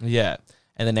know. Yeah.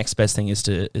 And the next best thing is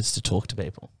to talk to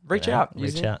people. Reach out.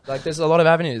 Reach out. Like, there's a lot of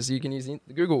avenues. You can use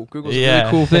Google. Google's Yeah.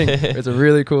 a really cool thing. It's a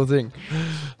really cool thing.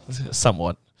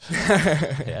 Somewhat.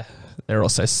 Yeah. They're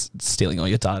also stealing all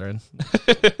your data. And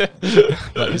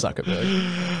Like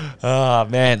Zuckerberg. oh,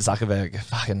 man, Zuckerberg.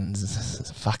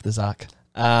 Fuck the Zuck.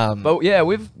 But yeah,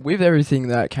 with everything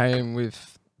that came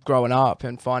with growing up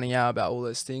and finding out about all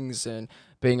those things and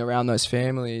being around those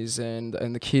families and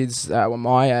the kids that were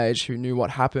my age who knew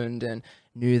what happened and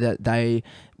knew that they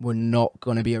were not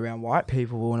going to be around white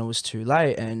people when it was too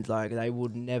late, and like they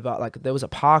would never, like, there was a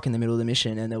park in the middle of the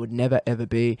mission and there would never ever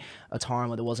be a time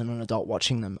where there wasn't an adult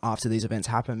watching them after these events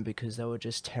happened, because they were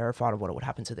just terrified of what would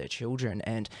happen to their children.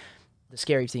 And the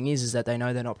scary thing is that they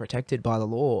know they're not protected by the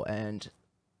law. And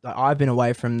like, I've been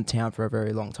away from town for a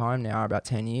very long time now, about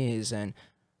 10 years, and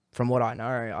from what I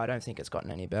know, I don't think it's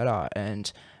gotten any better. And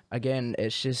again,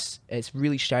 it's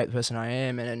really shaped the person I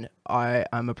am, and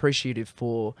I'm appreciative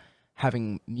for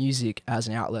having music as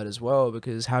an outlet as well,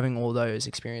 because having all those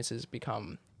experiences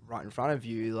become right in front of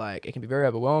you, like, it can be very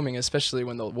overwhelming, especially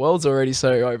when the world's already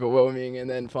so overwhelming, and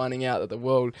then finding out that the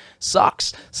world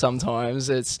sucks sometimes.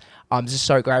 I'm just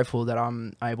so grateful that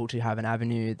I'm able to have an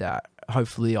avenue that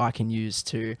hopefully I can use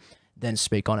to then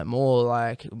speak on it more,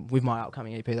 like with my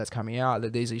upcoming EP that's coming out,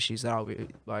 that these issues that I'll be,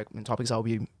 like, and topics I'll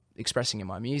be expressing in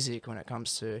my music when it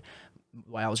comes to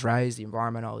the way I was raised, the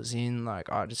environment I was in.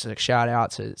 Like, I just like shout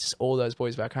out to all those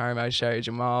boys back home, O'Shea,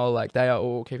 Jamal, like, they are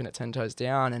all keeping it 10 toes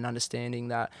down and understanding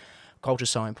that culture's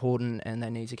so important and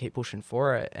they need to keep pushing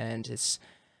for it. And it's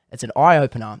an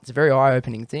eye-opener. It's a very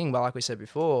eye-opening thing, but like we said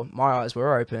before, my eyes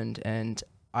were opened, and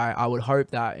I would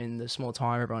hope that in the small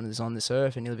time everyone is on this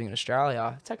earth and you're living in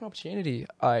Australia, take an opportunity,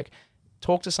 like,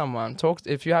 talk to someone.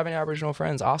 If you have any Aboriginal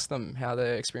friends, ask them how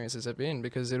their experiences have been,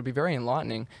 because it'll be very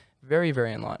enlightening. Very,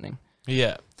 very enlightening.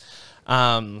 Yeah.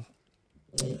 And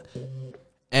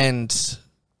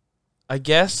I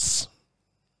guess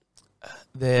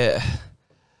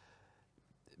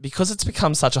because it's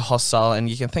become such a hostile, and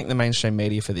you can thank the mainstream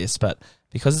media for this, but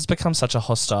because it's become such a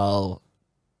hostile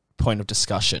point of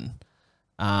discussion,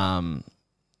 I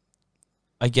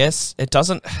guess it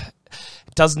does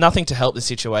nothing to help the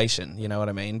situation, you know what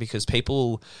I mean? Because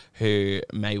people who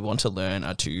may want to learn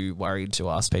are too worried to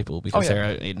ask people because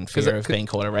they're in fear of being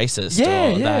called a racist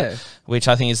that, which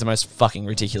I think is the most fucking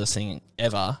ridiculous thing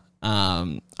ever.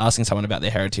 Asking someone about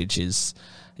their heritage is,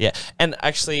 yeah. And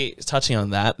actually, touching on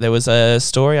that, there was a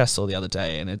story I saw the other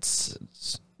day, and it's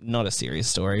not a serious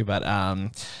story, but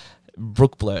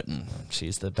Brooke Blurton,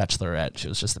 she's the Bachelorette. She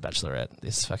was just the Bachelorette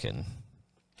this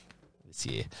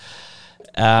year.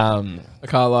 I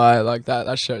can't lie, like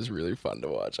that show's really fun to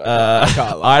watch. I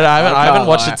can't lie. I haven't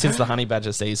watched lie. it since the Honey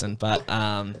Badger season, but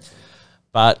I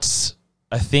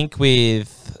think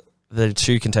with the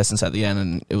two contestants at the end,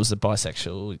 and it was a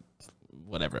bisexual,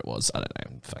 whatever it was, I don't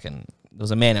know, fucking, there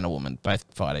was a man and a woman both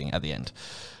fighting at the end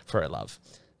for her love.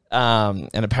 And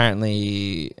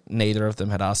apparently neither of them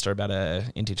had asked her about her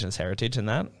Indigenous heritage and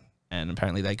that, and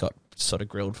apparently they got sort of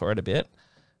grilled for it a bit.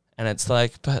 And it's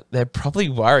like, but they're probably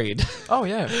worried Oh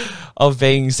yeah. of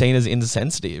being seen as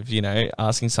insensitive, you know,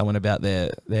 asking someone about their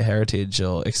heritage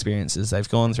or experiences they've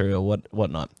gone through or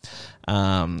whatnot.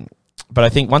 But I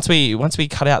think once we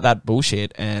cut out that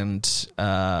bullshit and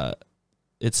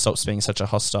it stops being such a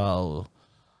hostile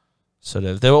sort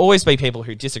of, there will always be people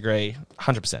who disagree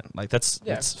 100%. Like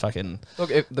that's fucking, Look,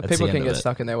 if the that's people the can end of get it.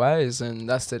 stuck in their ways, and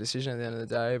that's their decision at the end of the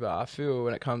day. But I feel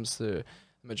when it comes to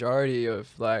majority of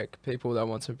like people that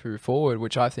want to move forward,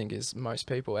 which I think is most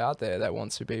people out there that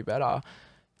want to be better,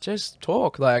 just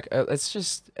talk. Like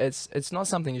it's not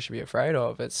something you should be afraid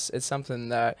of. It's something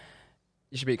that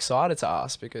you should be excited to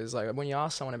ask, because like when you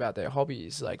ask someone about their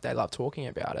hobbies, like they love talking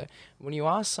about it. When you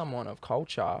ask someone of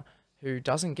culture who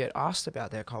doesn't get asked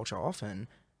about their culture often,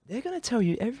 they're going to tell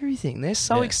you everything. They're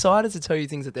so excited to tell you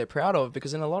things that they're proud of,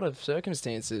 because in a lot of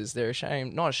circumstances they're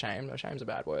ashamed, not ashamed, ashamed's a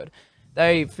bad word.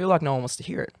 They feel like no one wants to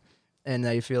hear it. And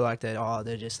they feel like that,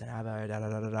 they're just an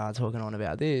abo, talking on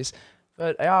about this.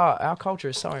 But our culture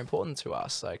is so important to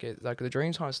us. Like the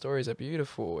Dreamtime stories are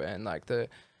beautiful, and like the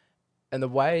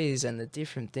ways and the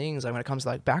different things, like when it comes to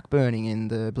like backburning in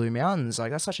the Blue Mountains,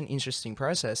 like that's such an interesting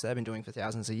process they've been doing for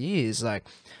thousands of years. Like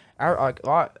our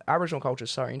Aboriginal culture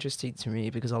is so interesting to me,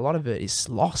 because a lot of it is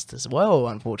lost as well,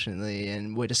 unfortunately,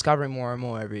 and we're discovering more and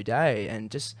more every day.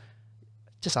 And just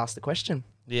ask the question.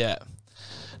 Yeah.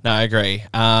 No, I agree.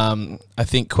 I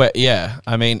think,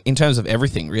 I mean, in terms of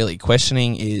everything, really,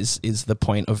 questioning is the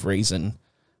point of reason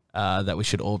that we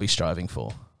should all be striving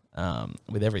for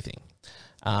with everything.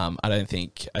 I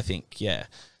think,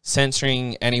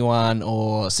 censoring anyone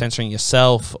or censoring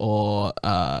yourself or,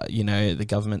 the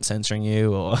government censoring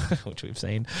you, or which we've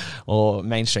seen, or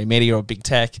mainstream media or big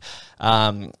tech,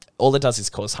 all it does is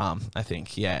cause harm, I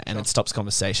think, and it stops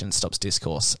conversation, stops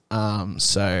discourse.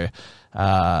 So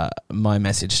my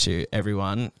message to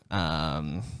everyone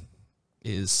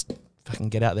is fucking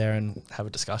get out there and have a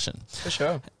discussion. For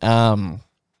sure.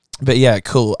 But yeah,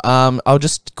 cool. I'll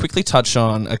just quickly touch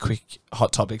on a quick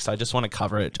hot topic. So I just want to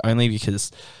cover it only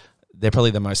because they're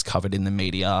probably the most covered in the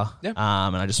media. Yeah.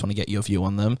 And I just want to get your view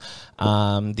on them.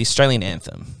 The Australian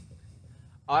anthem.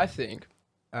 I think,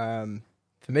 for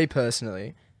me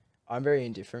personally, I'm very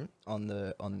indifferent on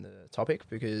the topic,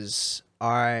 because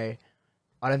I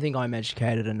don't think I'm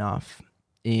educated enough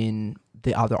in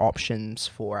the other options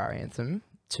for our anthem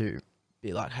to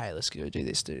be like, hey, let's go do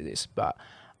this. But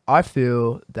I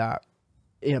feel that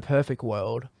in a perfect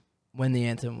world, when the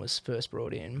anthem was first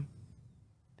brought in,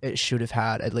 it should have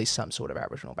had at least some sort of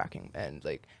Aboriginal backing, and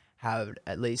like have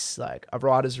at least like a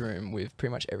writer's room with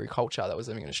pretty much every culture that was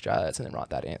living in Australia to then write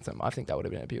that anthem. I think that would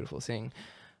have been a beautiful thing.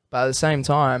 But at the same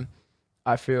time,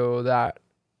 I feel that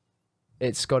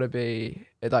it's got to be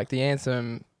like the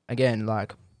anthem again.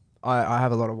 Like I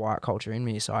have a lot of white culture in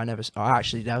me, so that was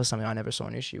something I never saw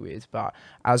an issue with. But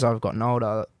as I've gotten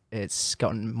older, it's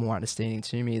gotten more understanding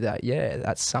to me that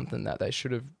that's something that they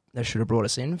should have brought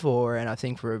us in for. And I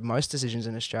think for most decisions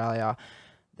in Australia,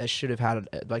 they should have had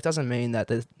like, doesn't mean that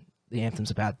the anthem's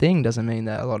a bad thing, doesn't mean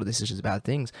that a lot of this is just bad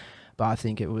things, but I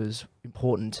think it was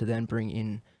important to then bring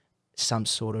in some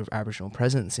sort of Aboriginal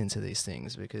presence into these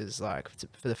things, because like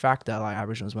for the fact that like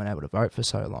Aboriginals weren't able to vote for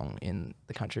so long in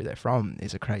the country they're from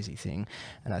is a crazy thing.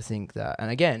 And I think that,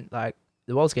 and again, like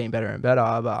the world's getting better and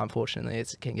better, but unfortunately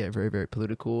it can get very, very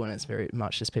political, and it's very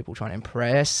much just people trying to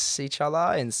impress each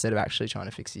other instead of actually trying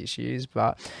to fix the issues.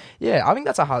 But yeah, I think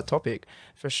that's a hard topic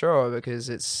for sure, because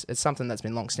it's something that's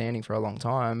been long standing for a long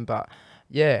time. But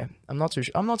yeah, I'm not too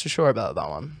sure about that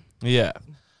one. Yeah.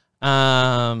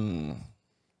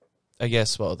 I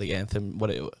guess, the anthem,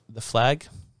 the flag?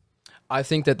 I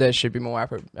think that there should be more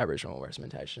Aboriginal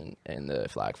representation in the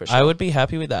flag, for sure. I would be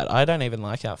happy with that. I don't even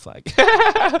like our flag.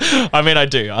 I mean, I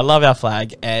do. I love our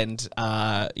flag, and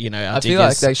I feel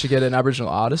like they should get an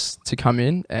Aboriginal artist to come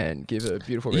in and give a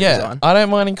beautiful redesign. Yeah, I don't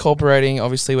mind incorporating.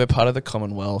 Obviously, we're part of the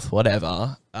Commonwealth,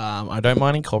 whatever. I don't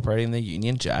mind incorporating the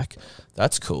Union Jack.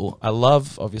 That's cool. I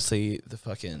love, obviously, the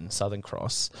fucking Southern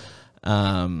Cross.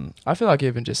 I feel like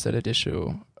even just an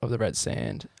addition of the red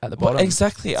sand at the bottom.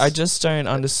 Exactly. I just don't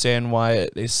understand why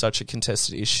it is such a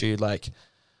contested issue. Like,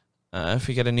 if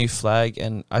we get a new flag,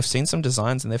 and I've seen some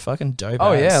designs and they're fucking dope.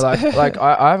 Oh yeah, like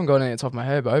I haven't got any on top of my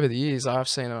head, but over the years I've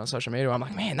seen it on social media. I'm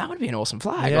like, man, that would be an awesome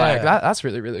flag. Yeah. Like that's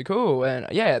really, really cool. And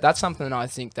yeah, that's something I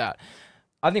think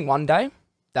one day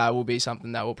that will be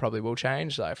something that will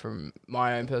change. Like from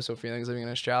my own personal feelings living in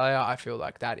Australia, I feel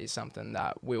like that is something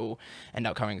that will end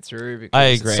up coming through. Because I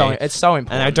agree. It's so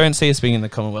important. And I don't see us being in the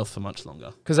Commonwealth for much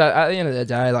longer. Because at the end of the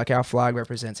day, like our flag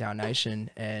represents our nation,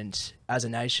 and as a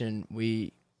nation,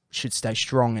 we should stay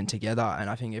strong and together. And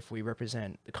I think if we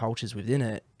represent the cultures within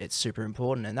it, it's super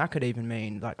important. And that could even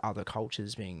mean like other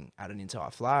cultures being added into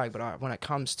our flag. But when it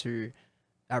comes to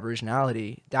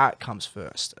Aboriginality, that comes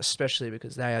first, especially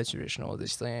because they are traditional of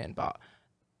this land. But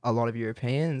a lot of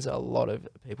Europeans, a lot of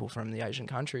people from the Asian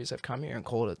countries have come here and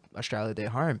called Australia their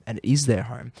home, and it is their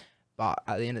home. But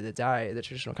at the end of the day, the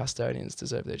traditional custodians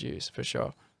deserve their dues, for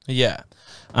sure. Yeah.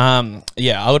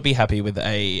 I would be happy with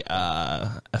a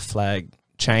flag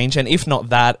change, and if not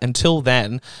that, until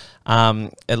then,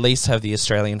 at least have the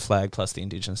Australian flag plus the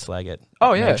Indigenous flag at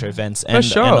major events, and,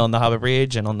 sure. and on the Harbour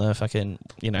Bridge and on the fucking,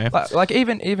 like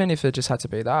even if it just had to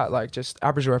be that, like just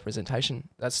Aboriginal representation.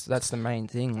 That's the main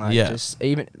thing. Like just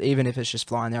even if it's just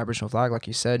flying the Aboriginal flag, like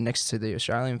you said, next to the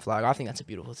Australian flag, I think that's a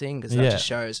beautiful thing because that just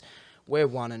shows we're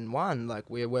one and one.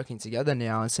 Like we're working together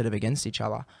now instead of against each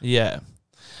other. Yeah.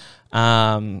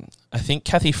 I think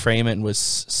Kathy Freeman was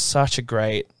such a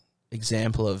great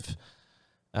example of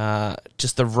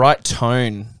just the right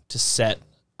tone to set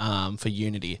for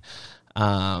unity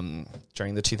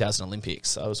during the 2000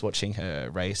 Olympics. I was watching her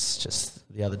race just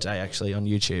the other day, actually, on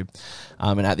YouTube,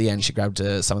 and at the end she grabbed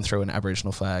someone threw an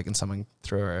Aboriginal flag and someone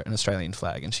threw her an Australian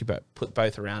flag, and she put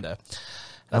both around her.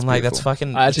 I'm like, that's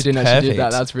fucking. I actually didn't know she did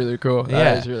that. That's really cool.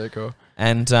 That is really cool.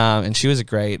 And she was a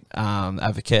great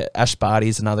advocate. Ash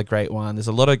Barty's another great one. There's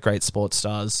a lot of great sports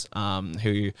stars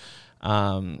who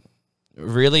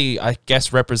really, I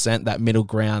guess, represent that middle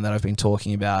ground that I've been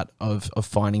talking about of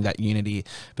finding that unity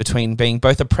between being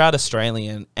both a proud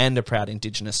Australian and a proud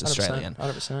Indigenous Australian.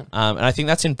 100%. And I think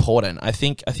that's important. I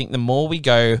think the more we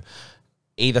go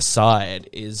either side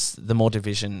is the more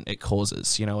division it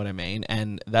causes, you know what I mean?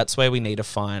 And that's where we need to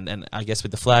find, and I guess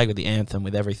with the flag, with the anthem,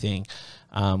 with everything,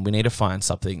 we need to find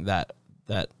something that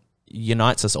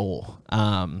unites us all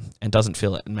and doesn't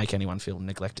feel it and make anyone feel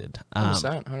neglected.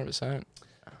 100%.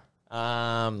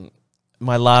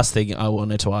 My last thing I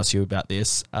wanted to ask you about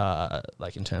this,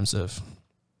 like in terms of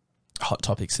hot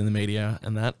topics in the media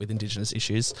and that with Indigenous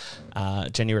issues,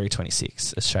 January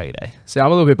 26th, Australia Day. See, I'm a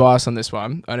little bit biased on this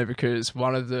one, only because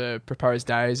one of the proposed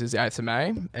days is the 8th of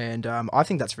May, and I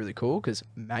think that's really cool because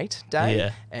Mate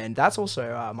Day, and that's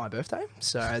also my birthday,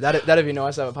 so that'd be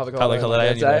nice to have a public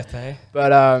holiday on your birthday.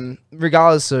 But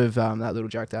regardless of that little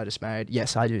joke that I just made,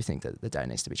 yes, I do think that the day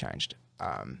needs to be changed.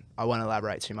 I won't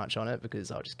elaborate too much on it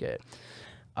because I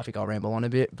think I'll ramble on a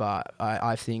bit, but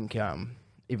I think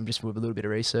even just with a little bit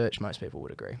of research, most people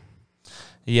would agree.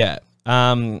 Yeah.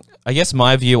 I guess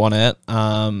my view on it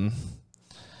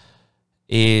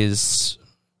is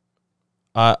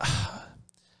I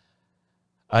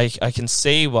can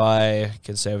see why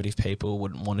conservative people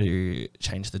wouldn't want to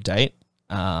change the date.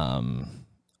 I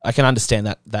can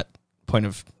understand that point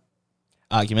of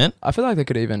argument. I feel like they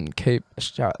could even keep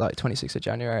like 26th of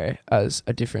January as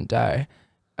a different day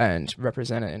and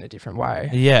represent it in a different way.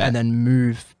 Yeah. And then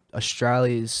move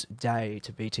Australia's day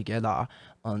to be together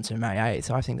onto May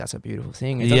 8th. I think that's a beautiful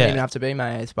thing. It doesn't even have to be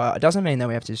May 8th, but it doesn't mean that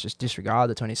we have to just disregard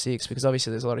the 26th because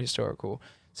obviously there's a lot of historical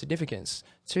significance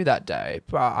to that day.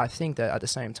 But I think that at the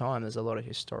same time, there's a lot of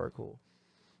historical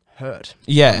hurt.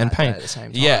 Yeah, and pain at the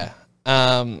same time. Yeah.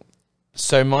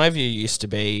 So my view used to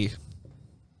be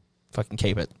fucking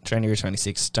keep it. January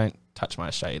 26th, don't touch my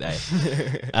Australia Day.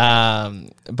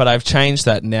 But I've changed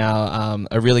that now.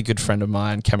 A really good friend of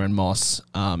mine, Cameron Moss,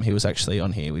 he was actually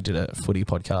on here. We did a footy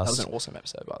podcast. That was an awesome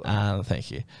episode, by the way.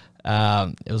 Thank you.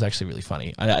 It was actually really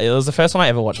funny. It was the first time I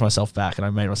ever watched myself back, and I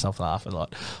made myself laugh a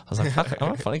lot. I was like, fuck,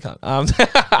 I'm a funny cunt.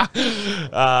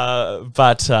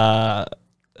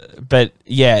 But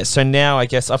yeah, so now I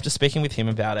guess after speaking with him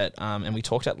about it, and we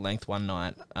talked at length one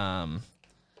night,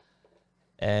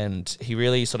 and he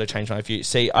really sort of changed my view.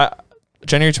 See,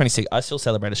 January 26th, I still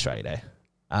celebrate Australia Day.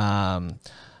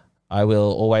 I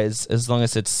will always, as long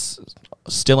as it's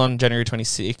still on January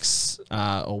 26th,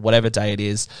 or whatever day it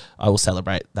is, I will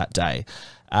celebrate that day.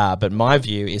 But my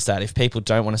view is that if people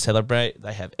don't want to celebrate,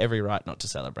 they have every right not to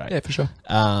celebrate. Yeah, for sure.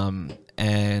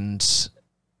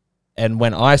 And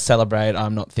when I celebrate,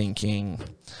 I'm not thinking,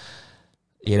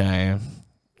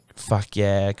 fuck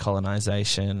yeah,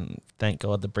 colonization. Thank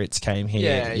God the Brits came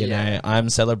here. You know, I'm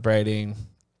celebrating.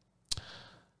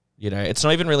 It's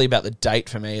not even really about the date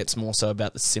for me. It's more so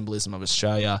about the symbolism of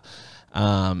Australia.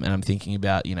 And I'm thinking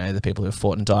about, the people who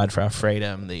fought and died for our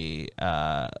freedom, and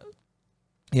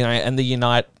the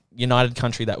united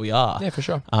country that we are. Yeah, for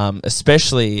sure.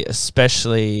 Especially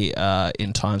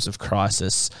in times of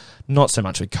crisis, not so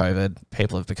much with COVID.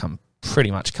 People have become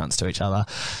pretty much cunts to each other.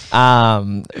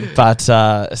 But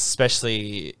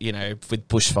especially, with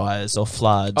bushfires or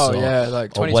floods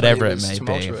or whatever it may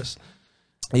be.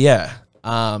 Yeah.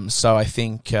 So I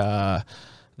think the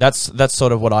that's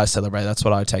sort of what I celebrate. That's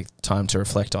what I take time to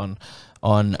reflect on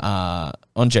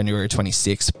January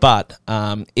 26th. But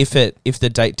if the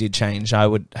date did change, I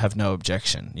would have no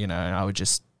objection. You know, I would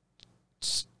just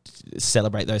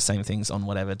celebrate those same things on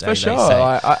whatever day For sure. they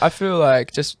say. I feel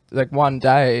like just like one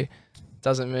day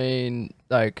doesn't mean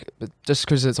like just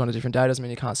because it's on a different day doesn't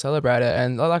mean you can't celebrate it.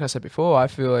 And like I said before, I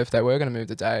feel if they were going to move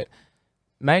the date,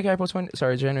 make January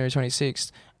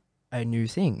 26th a new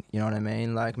thing. You know what I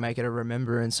mean? Like make it a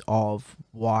remembrance of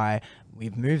why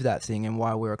we've moved that thing and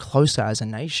why we're closer as a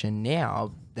nation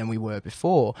now than we were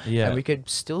before. Yeah. And we could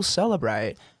still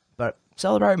celebrate, but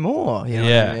celebrate more. You know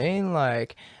what I mean?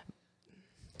 Like,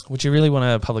 would you really want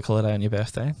a public holiday on your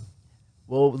birthday?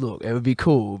 well, look, it would be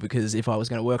cool because if I was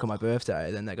going to work on my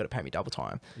birthday, then they got to pay me double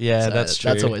time. Yeah, So that's true.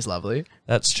 That's always lovely.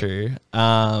 That's true.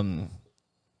 And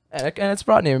it's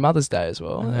right near Mother's Day as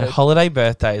well. Holiday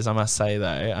birthdays, I must say, though.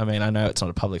 I mean, I know it's not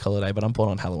a public holiday, but I'm born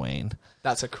on Halloween.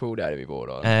 That's a cool day to be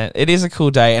born on. And it is a cool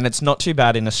day, and it's not too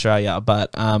bad in Australia, but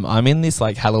I'm in this,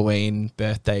 like, Halloween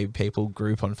birthday people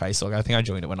group on Facebook. I think I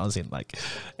joined it when I was in, like,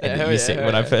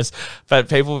 But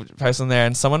people post on there,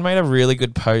 and someone made a really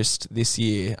good post this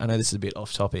year. I know this is a bit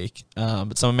off topic,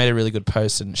 but someone made a really good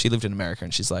post, and she lived in America,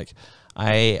 and she's like,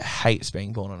 I hate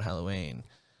being born on Halloween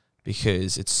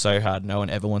because it's so hard. No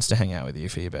one ever wants to hang out with you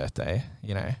for your birthday,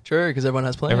 you know. True, because everyone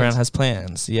has plans. Everyone has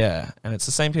plans, yeah. And it's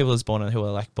the same people who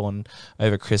are like born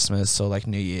over Christmas or like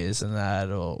New Year's and that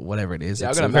or whatever it is.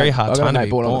 Yeah, it's a very hard time to be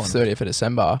born. On the 30th of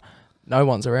December. No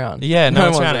one's around. Yeah, no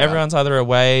one's around. Everyone's either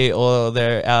away or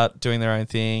they're out doing their own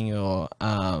thing or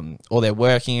they're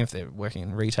working. If they're working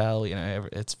in retail, you know,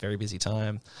 it's a very busy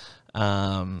time.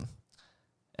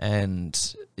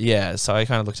 And yeah, so I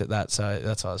kind of looked at that. So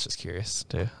that's why I was just curious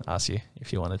to ask you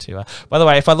if you wanted to. By the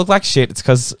way, if I look like shit, it's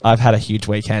because I've had a huge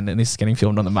weekend and this is getting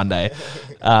filmed on the Monday.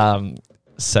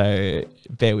 So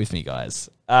bear with me, guys.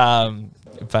 But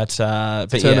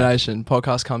Determination. Yeah.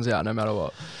 Podcast comes out no matter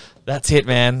what. That's it,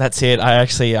 man. That's it. I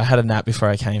had a nap before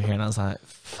I came here and I was like,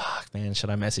 fuck, man, should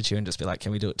I message you and just be like,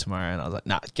 can we do it tomorrow? And I was like,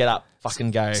 nah, get up,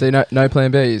 fucking go. See, no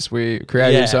plan Bs. We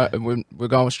creative, so we're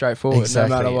going straight forward no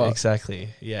matter what. Exactly.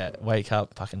 Yeah. Wake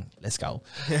up, fucking, let's go.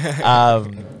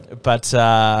 But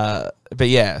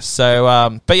yeah.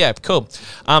 So, but yeah, cool.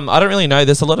 I don't really know.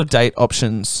 There's a lot of date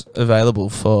options available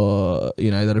for,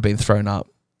 you know, that have been thrown up,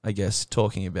 I guess,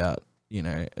 talking about, you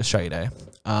know, Australia Day.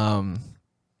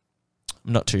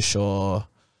 I'm not too sure,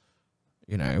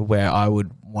 you know, where I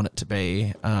would want it to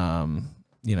be.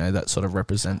 You know, that sort of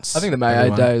represents. I think the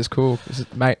May 8 Day is cool.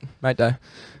 Mate Day.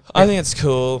 I think it's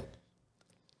cool.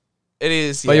 It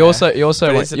is, but you also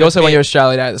want your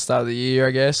Australia Day at the start of the year,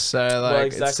 I guess. So like, well,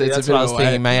 exactly. It's that's a bit what I was of a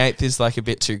thinking. May 8th is like a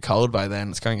bit too cold by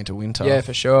then. It's going into winter. Yeah,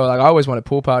 for sure. Like I always wanted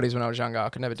pool parties when I was younger. I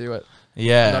could never do it.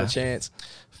 Yeah, not a chance.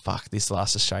 Fuck this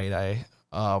last Australia Day.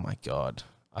 Oh my god.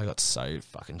 I got so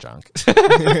fucking drunk.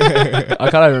 I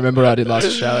can't even remember what I did last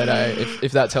Australia Day,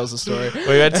 if that tells the story.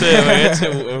 We went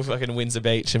to fucking Windsor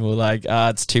Beach and we were like,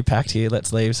 it's too packed here,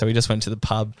 let's leave. So we just went to the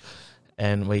pub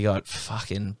and we got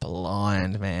fucking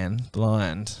blind, man.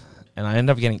 Blind. And I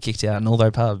ended up getting kicked out in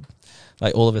Aldo pub.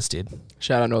 Like all of us did.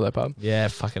 Shout out to Aldo pub. Yeah,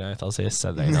 fucking oath. I was there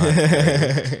Saturday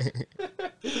night.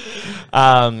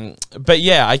 But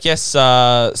yeah, I guess,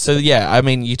 so yeah, I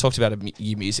mean, you talked about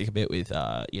your music a bit with,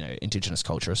 you know, Indigenous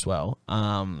culture as well.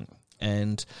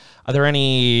 And are there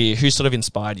any, who sort of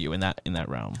inspired you in that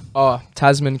realm? Oh,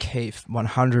 Tasman Keith,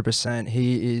 100%.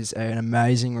 He is an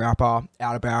amazing rapper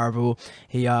out of Barraville.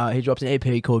 He dropped an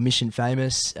EP called Mission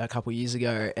Famous a couple years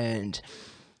ago, and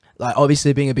like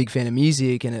obviously being a big fan of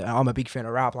music, and I'm a big fan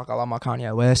of rap. Like I love my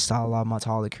Kanye West, I love my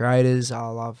Tyler the Creators, I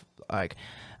love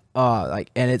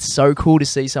and it's so cool to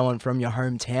see someone from your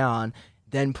hometown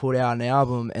then put out an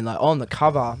album, and like on the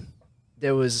cover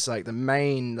there was like the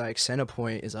main like center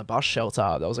point is a bus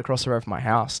shelter that was across the road from my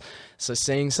house. So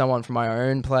seeing someone from my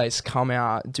own place come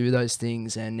out, do those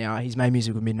things, and now he's made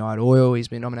music with Midnight Oil, he's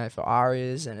been nominated for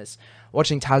ARIAs, and it's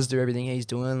watching Taz do everything he's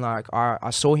doing. Like I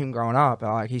saw him growing up,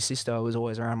 like his sister was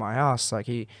always around my house. Like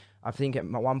I think at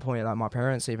one point like my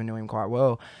parents even knew him quite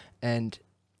well, and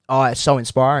it's so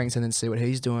inspiring to then see what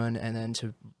he's doing and then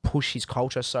to push his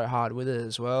culture so hard with it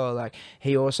as well. Like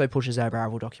he also pushes our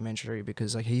Barraville documentary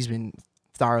because like he's been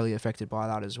thoroughly affected by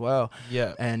that as well.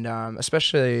 Yeah. And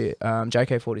especially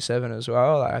JK47 as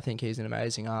well. Like, I think he's an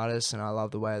amazing artist and I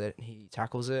love the way that he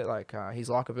tackles it. Like he's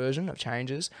like a version of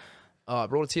Changes. It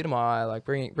brought a tear to my eye, like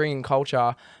bringing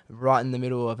culture right in the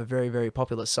middle of a very, very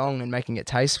popular song and making it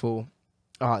tasteful.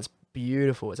 Oh, it's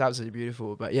beautiful. It's absolutely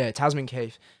beautiful. But yeah, Tasman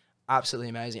Keith, absolutely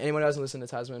amazing. Anyone who doesn't listen to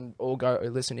Tasman, all go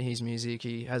listen to his music.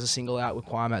 He has a single out with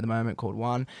Quime at the moment called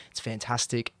One. It's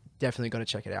fantastic. Definitely got to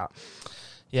check it out.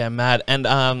 Yeah, mad. And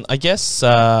I guess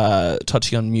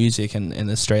touching on music and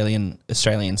the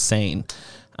Australian scene,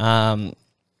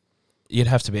 you'd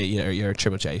have to be you're a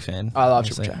Triple J fan. I love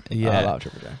Triple J. Yeah, I love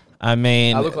Triple J. I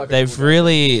mean, I look like they've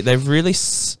really.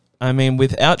 I mean,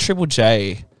 without Triple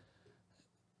J,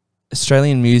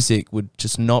 Australian music would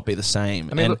just not be the same.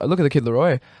 I mean, look at the kid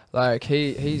Leroy. Like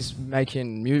he's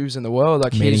making moves in the world.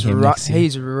 Like Meeting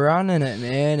he's running it,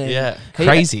 man. And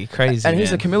crazy. And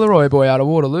he's a Camilleroy boy out of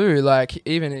Waterloo. Like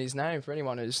even his name, for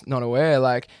anyone who's not aware,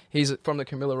 like he's from the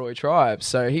Camilleroy tribe.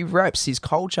 So he reps his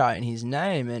culture and his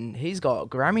name, and he's got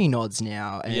Grammy nods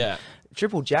now. And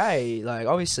Triple J, like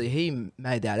obviously he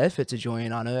made that effort to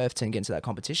join Unearthed and get into that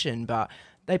competition, but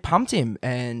they pumped him,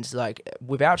 and like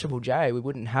without Triple J, we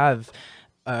wouldn't have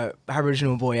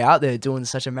Aboriginal boy out there doing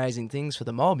such amazing things for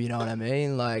the mob. You know what I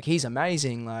mean? Like he's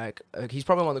amazing. Like he's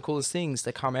probably one of the coolest things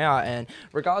to come out, and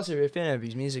regardless if you're a fan of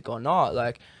his music or not,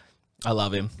 like I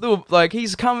love him. Like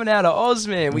he's coming out of Oz,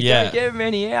 man. We don't get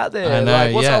many out there. I know,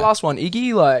 like what's our last one?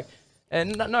 Iggy, like.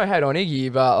 And no hate on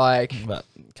Iggy, but like,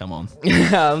 come on,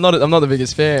 I'm not the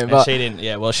biggest fan. But she didn't.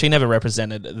 Yeah, well, she never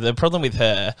represented. The problem with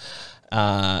her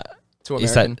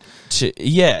is that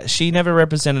she never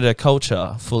represented her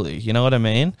culture fully. You know what I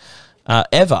mean?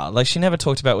 Ever. Like she never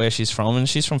talked about where she's from, and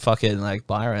she's from fucking like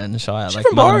Byron Shire. She's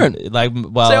from Byron. Like,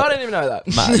 well, see, I didn't even know that.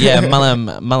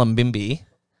 Mullumbimby.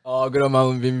 Oh, good on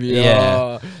Mullumbimby.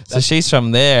 Yeah. Oh, so she's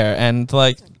from there, and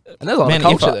like. And there's a lot of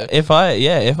culture there. If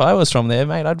I was from there,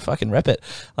 mate, I'd fucking rep it.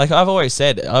 Like I've always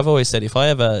said, if I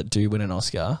ever do win an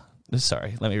Oscar,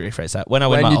 sorry, let me rephrase that. When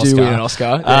you do win an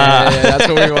Oscar, that's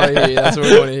what we want to hear. That's what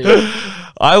we want to hear.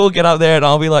 I will get up there and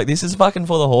I'll be like, this is fucking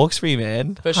for the Hawkesbury,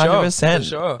 man. For sure. 100%. For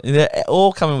sure. They're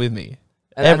all coming with me.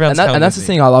 And that's the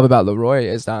thing I love about Leroy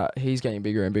is that he's getting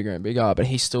bigger and bigger and bigger, but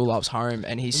he still loves home,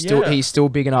 and he's still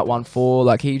bigging up 1-4.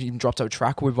 Like he even dropped a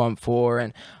track with 1-4,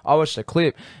 and I watched a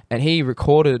clip, and he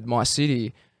recorded My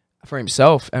City for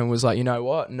himself and was like, you know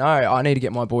what? No, I need to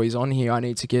get my boys on here. I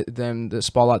need to get them the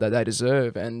spotlight that they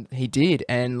deserve, and he did.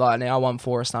 And like now 1-4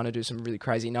 are starting to do some really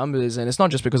crazy numbers, and it's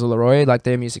not just because of Leroy. Like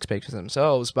their music speaks for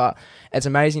themselves, but it's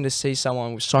amazing to see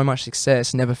someone with so much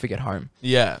success never forget home.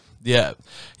 Yeah.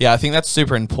 I think that's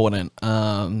super important.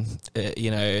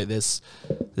 You know, there's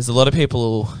a lot of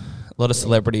people, a lot of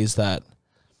celebrities that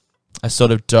I sort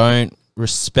of don't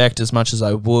respect as much as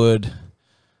I would,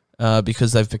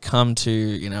 because they've become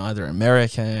too, either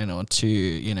American or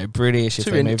too, British.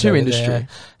 Too industry. There.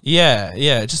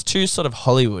 Yeah, just too sort of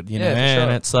Hollywood, you know. Sure.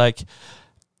 And it's like,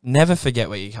 never forget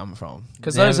where you come from.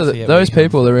 Because those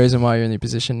people are the reason why you're in the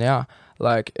position now.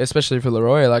 Like, especially for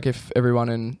Leroy, like if everyone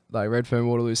in like Redfern,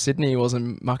 Waterloo, Sydney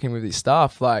wasn't mucking with his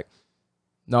stuff, like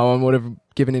no one would have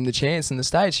given him the chance in the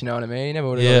States, you know what I mean? He never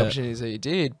would have got the opportunities that he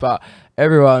did, but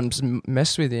everyone's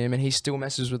messed with him, and he still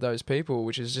messes with those people,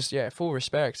 which is just, full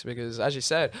respect, because as you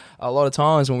said, a lot of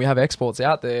times when we have exports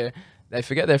out there, they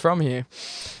forget they're from here.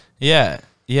 Yeah,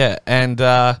 and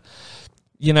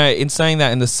in saying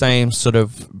that in the same sort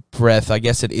of breath, I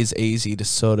guess it is easy to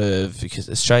sort of, because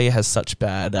Australia has such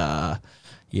bad,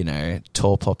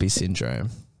 tall poppy syndrome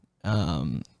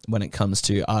when it comes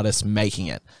to artists making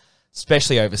it,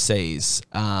 especially overseas.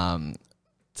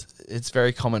 It's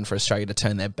very common for Australia to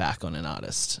turn their back on an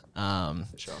artist.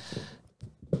 Sure.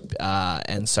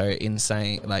 And so in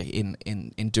saying, like,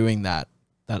 in doing that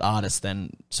artist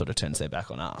then sort of turns their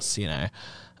back on us,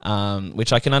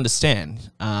 which I can understand,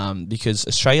 because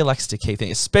Australia likes to keep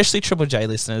things, especially Triple J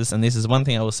listeners, and this is one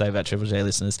thing I will say about Triple J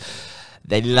listeners,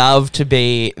 they love to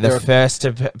be first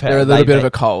to... They're a little bit of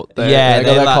a cult.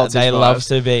 They love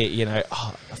to be,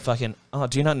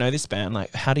 do you not know this band?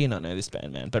 Like, how do you not know this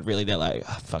band, man? But really, they're like,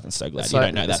 I'm fucking so glad you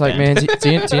don't know that band. Man,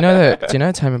 do you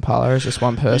know Tame Impala is just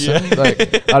one person? Yeah.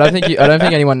 Like, I don't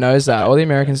think anyone knows that. All the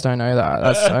Americans don't know that.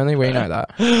 That's only we know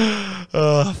that.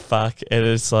 Oh, fuck. And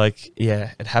it's like,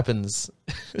 it happens.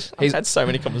 He's had so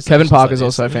many conversations. Kevin Parker's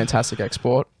also a fantastic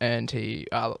export, and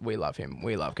we love him.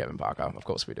 We love Kevin Parker. Of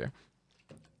course we do.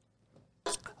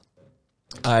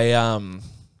 Are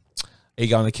you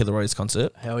going to Kid Leroy's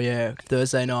concert? Hell yeah.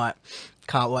 Thursday night.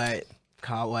 Can't wait.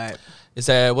 Is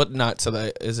there, what night?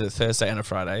 Is it Thursday and a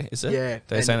Friday? Is it? Yeah.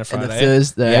 Thursday and a Friday? And the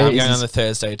Thursday. Yeah, I'm going on the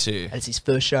Thursday too. And it's his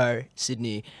first show,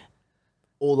 Sydney.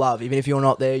 All love. Even if you're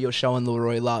not there, you're showing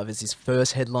Leroy love. It's his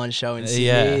first headline show in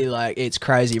Sydney. Like, it's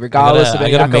crazy. Regardless of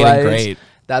any accolades,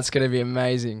 that's going to be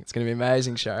amazing. It's going to be an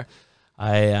amazing show.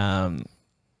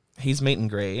 He's meet and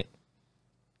greet.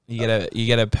 You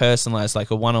get a personalized,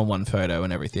 like, a one-on-one photo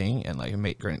and everything, and like a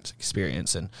meet and greet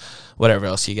experience and whatever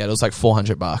else you get. It was like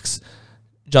 $400.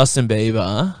 Justin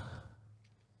Bieber,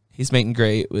 his meet and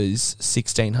greet was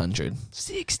 1,600.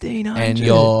 1,600. And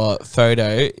your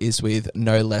photo is with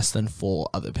no less than 4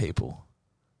 other people.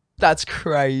 That's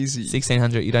crazy.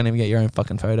 1,600. You don't even get your own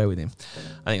fucking photo with him.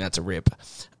 I think that's a rip.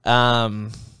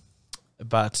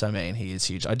 But I mean, he is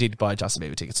huge. I did buy Justin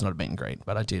Bieber tickets, not a meet and greet,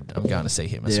 but I'm going to see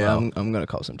him as well. I'm going to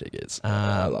cop some tickets.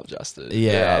 I love Justin.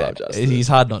 Yeah, I love Justin. He's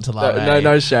hard not to love.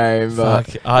 No shame. But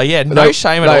fuck. Oh yeah, no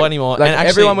shame at all anymore. Like and actually,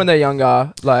 everyone when they're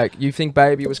younger, like you think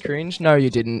Baby was cringe. No,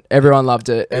 you didn't. Everyone loved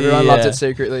it. Everyone loved it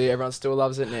secretly. Everyone still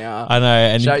loves it now. I know.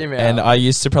 And shut your mouth. And I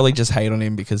used to probably just hate on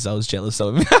him because I was jealous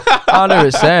of him.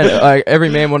 100%. Like every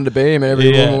man wanted to be him, and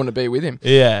every woman wanted to be with him.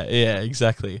 Yeah,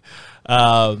 exactly.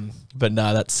 But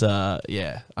no, that's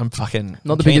I'm fucking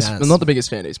not the biggest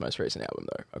fan of his most recent album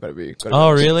though. I gotta be.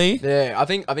 Oh really? Yeah, I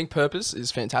think Purpose is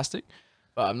fantastic,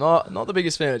 but I'm not the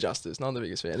biggest fan of Justice. Not the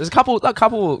biggest fan. There's a couple. Yeah,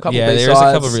 there is a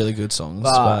couple of really good songs,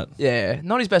 but yeah,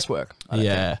 not his best work.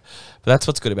 Yeah, but that's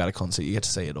what's good about a concert. You get to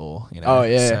see it all. You know. Oh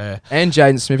yeah, so, and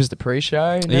Jaden Smith is the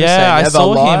pre-show. I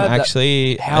saw him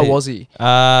actually. How was he?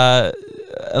 A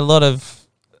lot of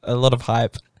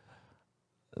hype.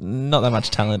 Not that much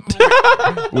talent.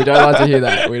 We don't like to hear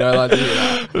that.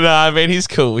 No, I mean he's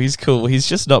cool. He's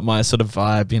just not my sort of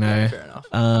vibe, you know. Yeah, fair enough.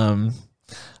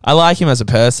 I like him as a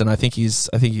person. I think he's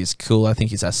cool. I think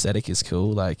his aesthetic is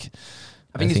cool. Like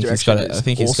I think he's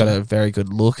got a very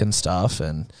good look and stuff,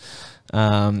 and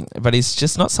but he's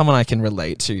just not someone I can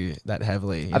relate to that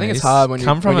heavily. I think it's hard when you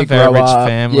come from a very rich up,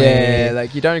 family. Yeah,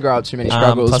 like you don't grow up too many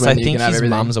struggles. Plus, when I you think can have his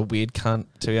everything. mum's a weird cunt,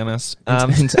 to be honest.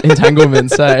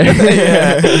 Entanglements,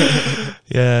 eh?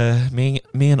 Yeah. Me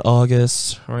and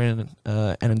August are in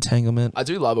an entanglement. I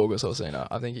do love August Alsina.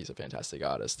 I think he's a fantastic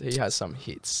artist. He has some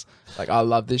hits. Like I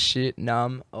love this shit.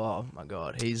 Numb. Oh my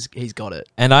god, he's got it.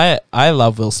 And I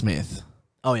love Will Smith.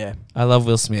 Oh yeah, I love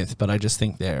Will Smith, but I just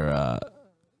think they're a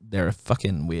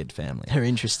fucking weird family. They're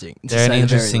interesting. They're an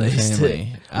interesting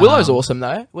family. Willow's awesome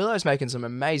though. Willow's making some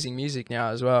amazing music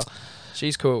now as well.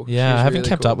 She's cool. Yeah, She's I haven't really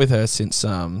kept cool. up with her since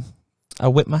I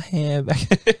whipped my hair back.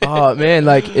 Oh man,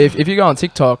 like if you go on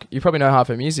TikTok, you probably know half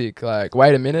her music. Like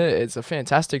Wait a Minute, it's a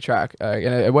fantastic track. And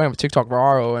it went TikTok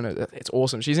viral, and it's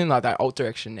awesome. She's in like that alt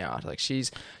direction now. Like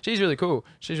she's really cool.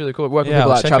 She's really cool. Working with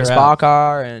people like Travis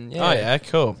Barker and Oh yeah,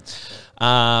 cool.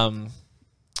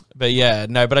 But yeah,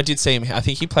 no, but I did see him. I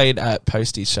think he played at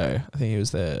Posty's show. I think he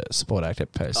was the support act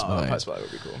at Post. Post Malone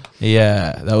would be cool.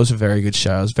 Yeah, that was a very good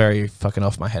show. I was very fucking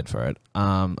off my head for it.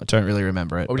 I don't really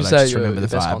remember it. What would you but I say just remember your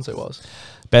the best vibe. concert was?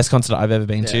 Best concert I've ever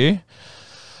been to?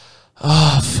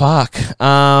 Oh, fuck.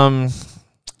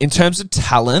 In terms of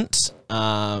talent,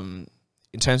 I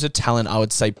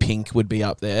would say Pink would be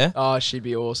up there. Oh, she'd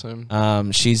be awesome.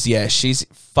 She's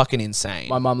fucking insane.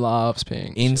 My mum loves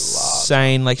Pink.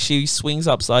 Insane. Like she swings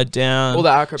upside down. All the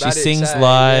acrobatics. She sings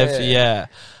live. Yeah.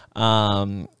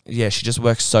 She just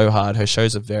works so hard. Her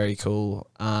shows are very cool.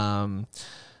 I've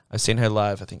seen her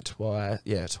live, I think twice.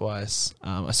 Yeah, twice.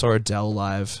 I saw Adele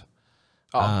live.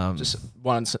 Just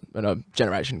one in a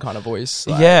generation kind of voice.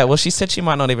 Like. Yeah, well, she said she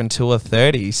might not even tour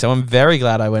 30, so I'm very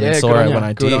glad I went and saw her when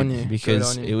I did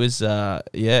because it was,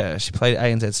 she played at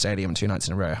ANZ Stadium 2 nights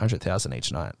in a row, 100,000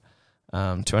 each night,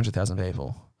 200,000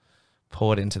 people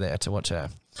poured into there to watch her.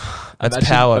 That's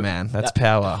power, man. That's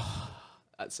power.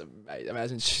 That's amazing.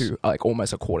 Imagine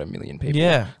almost 250,000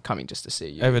 people coming just to see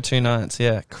you. Over 2 nights,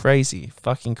 yeah. Crazy.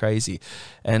 Fucking crazy.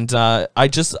 And I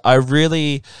think I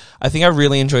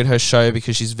really enjoyed her show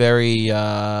because she's very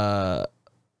I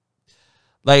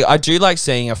do like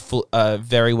seeing a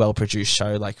very well produced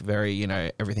show, like very,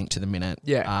 everything to the minute.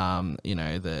 Yeah.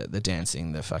 The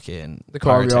dancing, the fucking the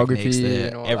choreography,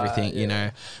 and all everything,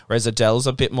 that, Whereas Adele's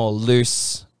a bit more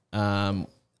loose.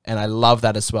 And I love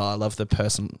that as well. I love the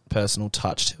personal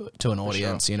touch to an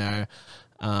audience, and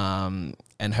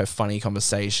her funny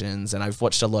conversations. And I've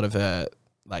watched a lot of her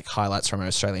highlights from her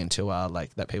Australian tour,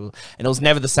 that people. And it was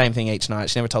never the same thing each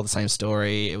night. She never told the same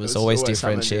story. It was always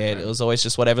different shit. It was always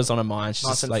just whatever's on her mind. She's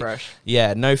nice just and fresh.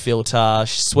 Yeah, no filter.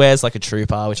 She swears like a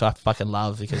trooper, which I fucking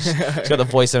love because she's got the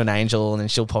voice of an angel, and then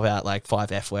she'll pop out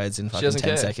 5 F words in fucking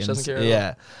 10 seconds. She doesn't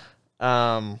care at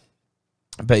all.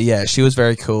 But yeah, she was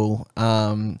very cool.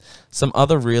 Some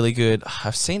other really good.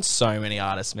 I've seen so many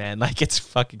artists, man. It's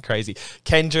fucking crazy.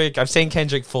 Kendrick. I've seen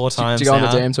Kendrick 4 times. Did you go on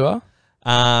the Damn tour?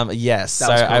 Yes. That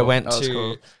so was cool. I went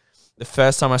to the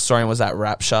first time I saw him was at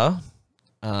Rapture.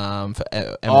 For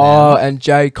Eminem. Oh, and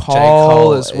J.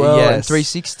 Cole as well. Yes. And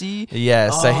 360. Yeah.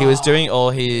 So he was doing all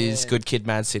his Good Kid,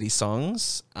 Mad City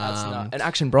songs. And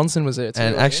Action Bronson was there too.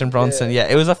 And Action Bronson. Yeah.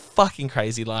 It was a fucking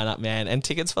crazy lineup, man. And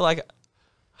tickets for $150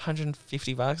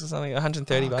 or something,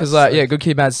 $130. Because Good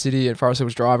Kid, Mad City and Forest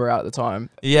Hills Driver out at the time.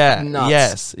 Yeah.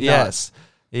 Nuts. Yes.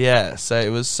 Yeah, so it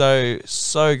was so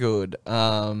good.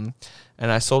 And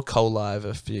I saw Cole live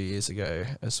a few years ago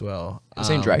as well. Have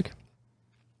you seen Drake?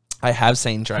 I have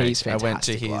seen Drake. He's I went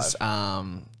to fantastic his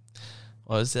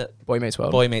what was it? Boy Meets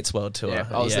World. Boy Meets World tour. Yeah,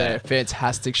 I was there.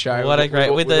 Fantastic show. What a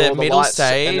great with the all middle lights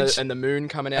stage and the moon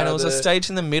coming out. And it was a stage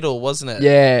in the middle, wasn't it?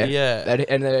 Yeah, yeah.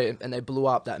 And they blew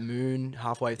up that moon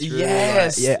halfway through.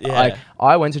 Yes, like, yeah. Like,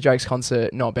 I went to Drake's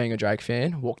concert, not being a Drake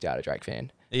fan, walked out a Drake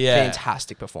fan. Yeah,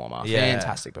 Fantastic performer. Yeah.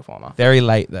 Fantastic performer. Very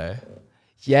late though.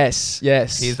 Yes.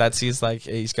 He's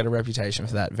got a reputation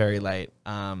for that. Very late.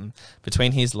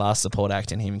 Between his last support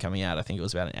act and him coming out, I think it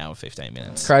was about an hour 15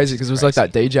 minutes. Crazy because it was like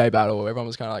that DJ battle where everyone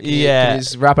was kind of like, can you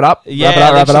just wrap it up?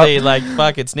 Yeah, wrap it up. Like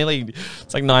fuck, it's like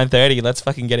 9:30. Let's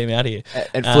fucking get him out of here.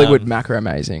 And Fleetwood Mac are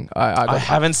amazing. I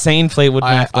haven't seen Fleetwood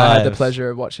Mac live. I had the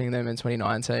pleasure of watching them in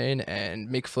 2019, and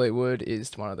Mick Fleetwood is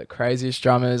one of the craziest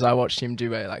drummers. I watched him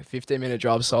do a 15-minute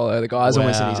drum solo. The guy's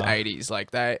almost in his 80s,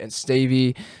 like that. And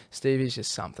Stevie's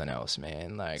just something else,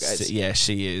 man. Like, yeah,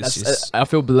 she is. I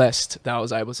feel blessed that I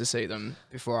was able to see them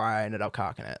before I ended up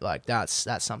carking it. Like that's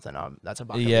something. That's a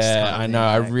bucket list. Yeah, I know.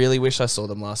 I really wish I saw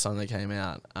them last time they came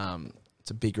out.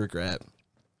 It's a big regret.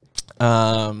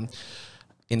 In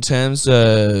terms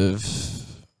of,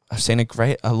 I've seen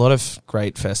a lot of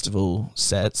great festival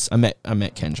sets. I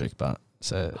met Kendrick, but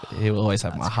so he'll always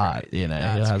have my heart. Crazy. You know,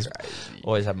 That's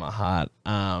always have my heart.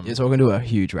 You're talking to a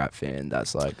huge rap fan.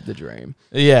 That's like the dream.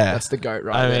 Yeah, that's the goat,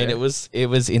 right? I there. mean, it was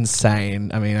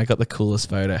insane. I mean, I got the coolest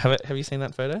photo. Have you seen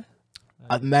that photo?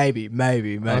 Maybe. You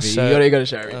got to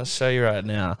show me. I'll show you right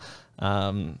now.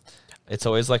 It's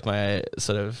always like my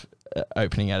sort of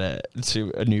opening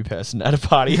to a new person at a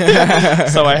party.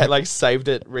 So I had saved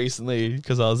it recently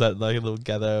because I was at a little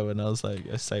gather and I saved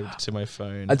it to my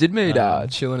phone. I did meet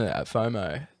chilling at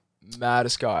FOMO.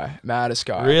 Maddest guy.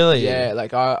 Really? Yeah,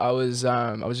 I was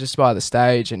just by the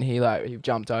stage and he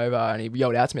jumped over and he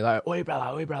yelled out to me "Oi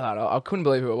brother, oi brother." I couldn't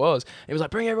believe who it was. He was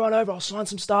like, "Bring everyone over, I'll sign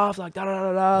some stuff." Da da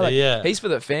da da. Yeah. He's for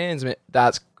the fans, man.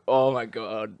 Oh my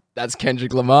god, that's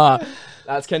Kendrick Lamar.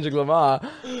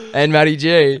 And Matty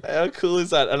G. How cool is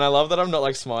that? And I love that I'm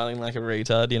not smiling like a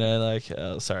retard, you know,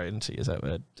 sorry, I didn't use that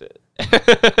word.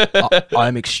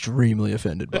 I'm extremely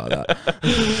offended by that.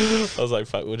 I was like,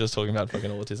 fuck, we're just talking about fucking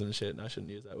autism and shit and I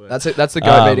shouldn't use that word. That's the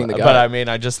goat meeting the goat. But I mean,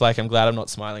 I'm glad I'm not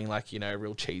smiling a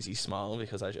real cheesy smile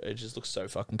because it just looks so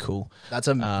fucking cool. That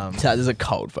is a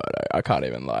cold photo. I can't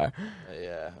even lie.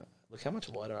 Yeah. Look how much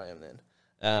lighter I am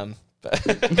then. But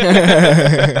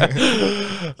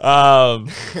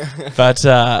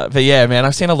yeah, man,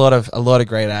 I've seen a lot of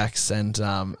great acts, and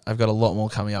I've got a lot more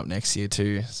coming up next year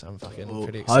too. So I'm fucking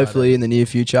pretty excited. Hopefully, in the near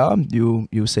future,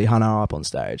 you'll see Hannah up on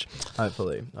stage.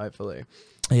 Hopefully.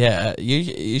 Yeah,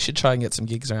 you should try and get some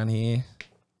gigs around here.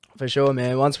 For sure,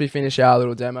 man. Once we finish our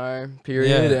little demo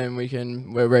period and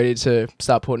we're ready to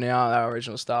start putting out our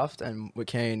original stuff, and we're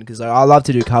keen because I love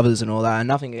to do covers and all that, and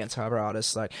nothing against cover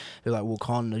artists. Will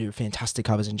Con do fantastic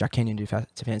covers and Jack Kenyon do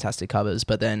fantastic covers,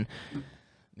 but then,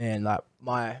 man,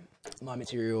 my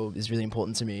material is really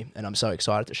important to me, and I'm so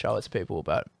excited to show it to people,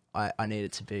 but I need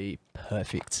it to be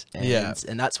perfect.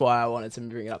 And that's why I wanted to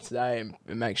bring it up today and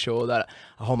make sure that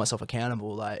I hold myself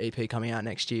accountable. EP coming out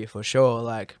next year for sure.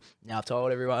 Now I've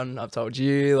told everyone, I've told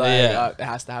you, it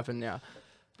has to happen now.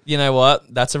 You know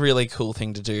what? That's a really cool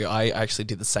thing to do. I actually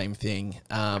did the same thing.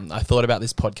 I thought about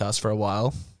this podcast for a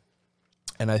while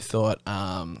and I thought,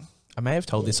 I may have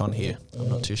told this on here. I'm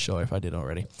not too sure if I did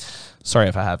already. Sorry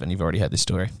if I haven't. You've already heard this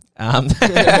story. But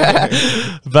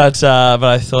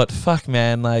I thought, fuck,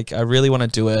 man, I really want to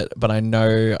do it, but I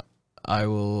know I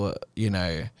will,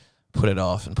 put it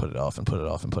off and put it off and put it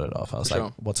off and put it off. I was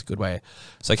like, what's a good way?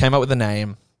 So I came up with a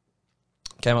name,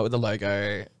 came up with the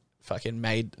logo, fucking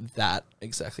made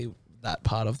exactly that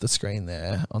part of the screen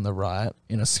there on the right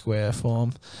in a square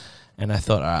form. And I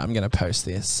thought, all right, I'm going to post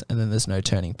this, and then there's no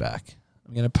turning back.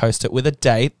 I'm going to post it with a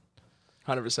date.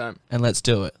 100%. And let's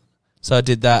do it. So I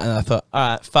did that, and I thought, all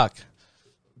right, fuck.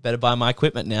 Better buy my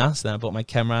equipment now. So then I bought my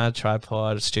camera,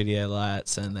 tripod, studio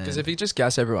lights, and then... Because if you just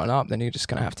gas everyone up, then you're just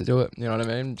going to have to do it. You know what I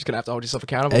mean? You're just going to have to hold yourself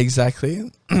accountable.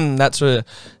 Exactly. It's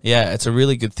a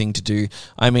really good thing to do.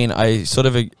 I mean, I sort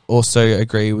of also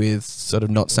agree with sort of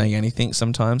not saying anything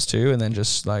sometimes too, and then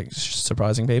just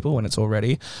surprising people when it's all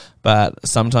ready. But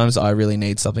sometimes I really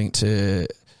need something to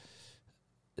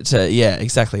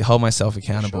hold myself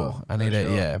accountable. Sure, I need it.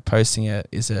 Sure. Yeah, posting it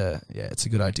is it's a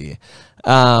good idea.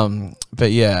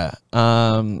 But yeah,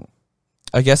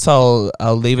 I guess I'll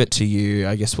leave it to you.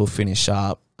 I guess we'll finish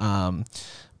up.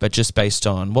 But just based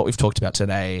on what we've talked about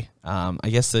today, I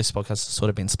guess this podcast has sort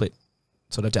of been split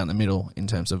sort of down the middle in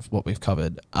terms of what we've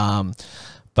covered.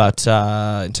 But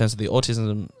in terms of the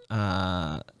autism,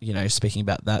 speaking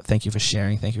about that, thank you for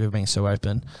sharing. Thank you for being so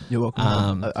open. You're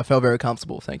welcome. I felt very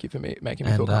comfortable. Thank you for making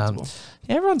me feel comfortable.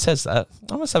 Yeah, everyone says that.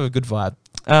 I must have a good vibe.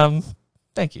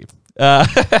 Thank you.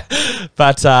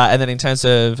 But and then in terms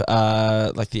of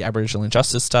the Aboriginal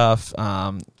injustice stuff,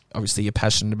 obviously you're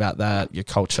passionate about that, your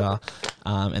culture,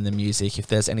 and the music. If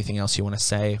there's anything else you want to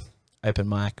say, open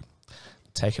mic,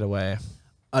 take it away.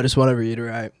 I just want to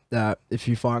reiterate that if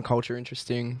you find culture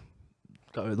interesting,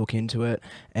 go look into it.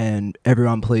 And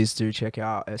everyone, please do check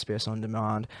out SBS On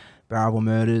Demand, Barrable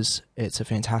Murders. It's a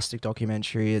fantastic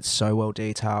documentary. It's so well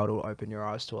detailed. It'll open your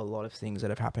eyes to a lot of things that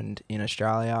have happened in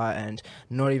Australia, and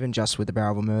not even just with the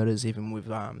Barrable Murders, even with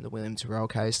the William Terrell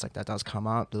case, that does come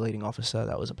up. The leading officer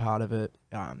that was a part of it,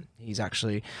 he's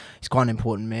quite an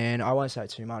important man. I won't say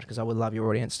too much because I would love your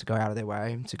audience to go out of their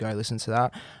way to go listen to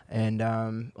that. And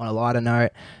on a lighter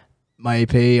note, my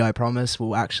EP, I promise,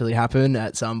 will actually happen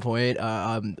at some point.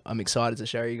 I'm excited to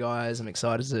show you guys. I'm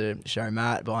excited to show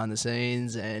Matt behind the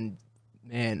scenes. And,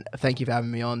 man, thank you for having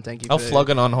me on. Thank you. I'll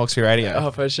flog it on Hawkesbury Radio. Oh,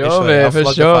 for sure, man. I'll for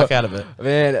flog sure. the fuck out of it.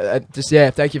 Man,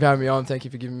 thank you for having me on. Thank you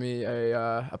for giving me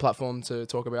a platform to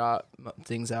talk about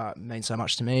things that mean so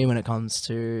much to me when it comes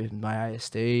to my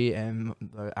ASD and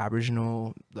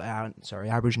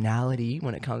Aboriginality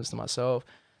when it comes to myself.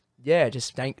 Yeah,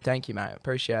 just thank you, mate.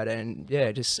 Appreciate it. And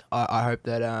yeah, I hope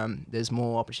that there's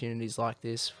more opportunities like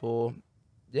this for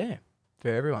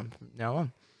everyone from now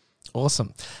on.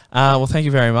 Awesome. Well, thank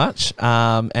you very much.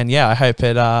 And yeah, I hope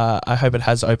it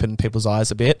has opened people's eyes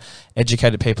a bit,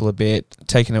 educated people a bit,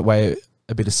 taken away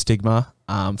a bit of stigma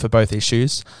for both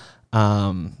issues.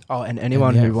 And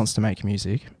anyone who wants to make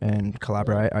music and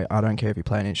collaborate, I don't care if you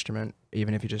play an instrument,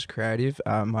 even if you're just creative.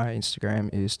 My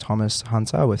Instagram is Thomas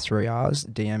Hunter with 3 R's.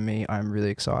 DM me. I'm really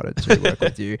excited to work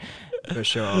with you. For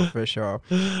sure.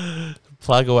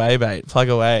 Plug away, mate. Plug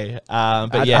away.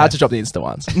 I had to drop the Insta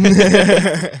once.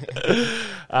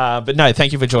 But no,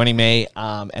 thank you for joining me.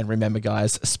 And remember,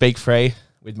 guys, speak free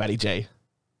with Matty G.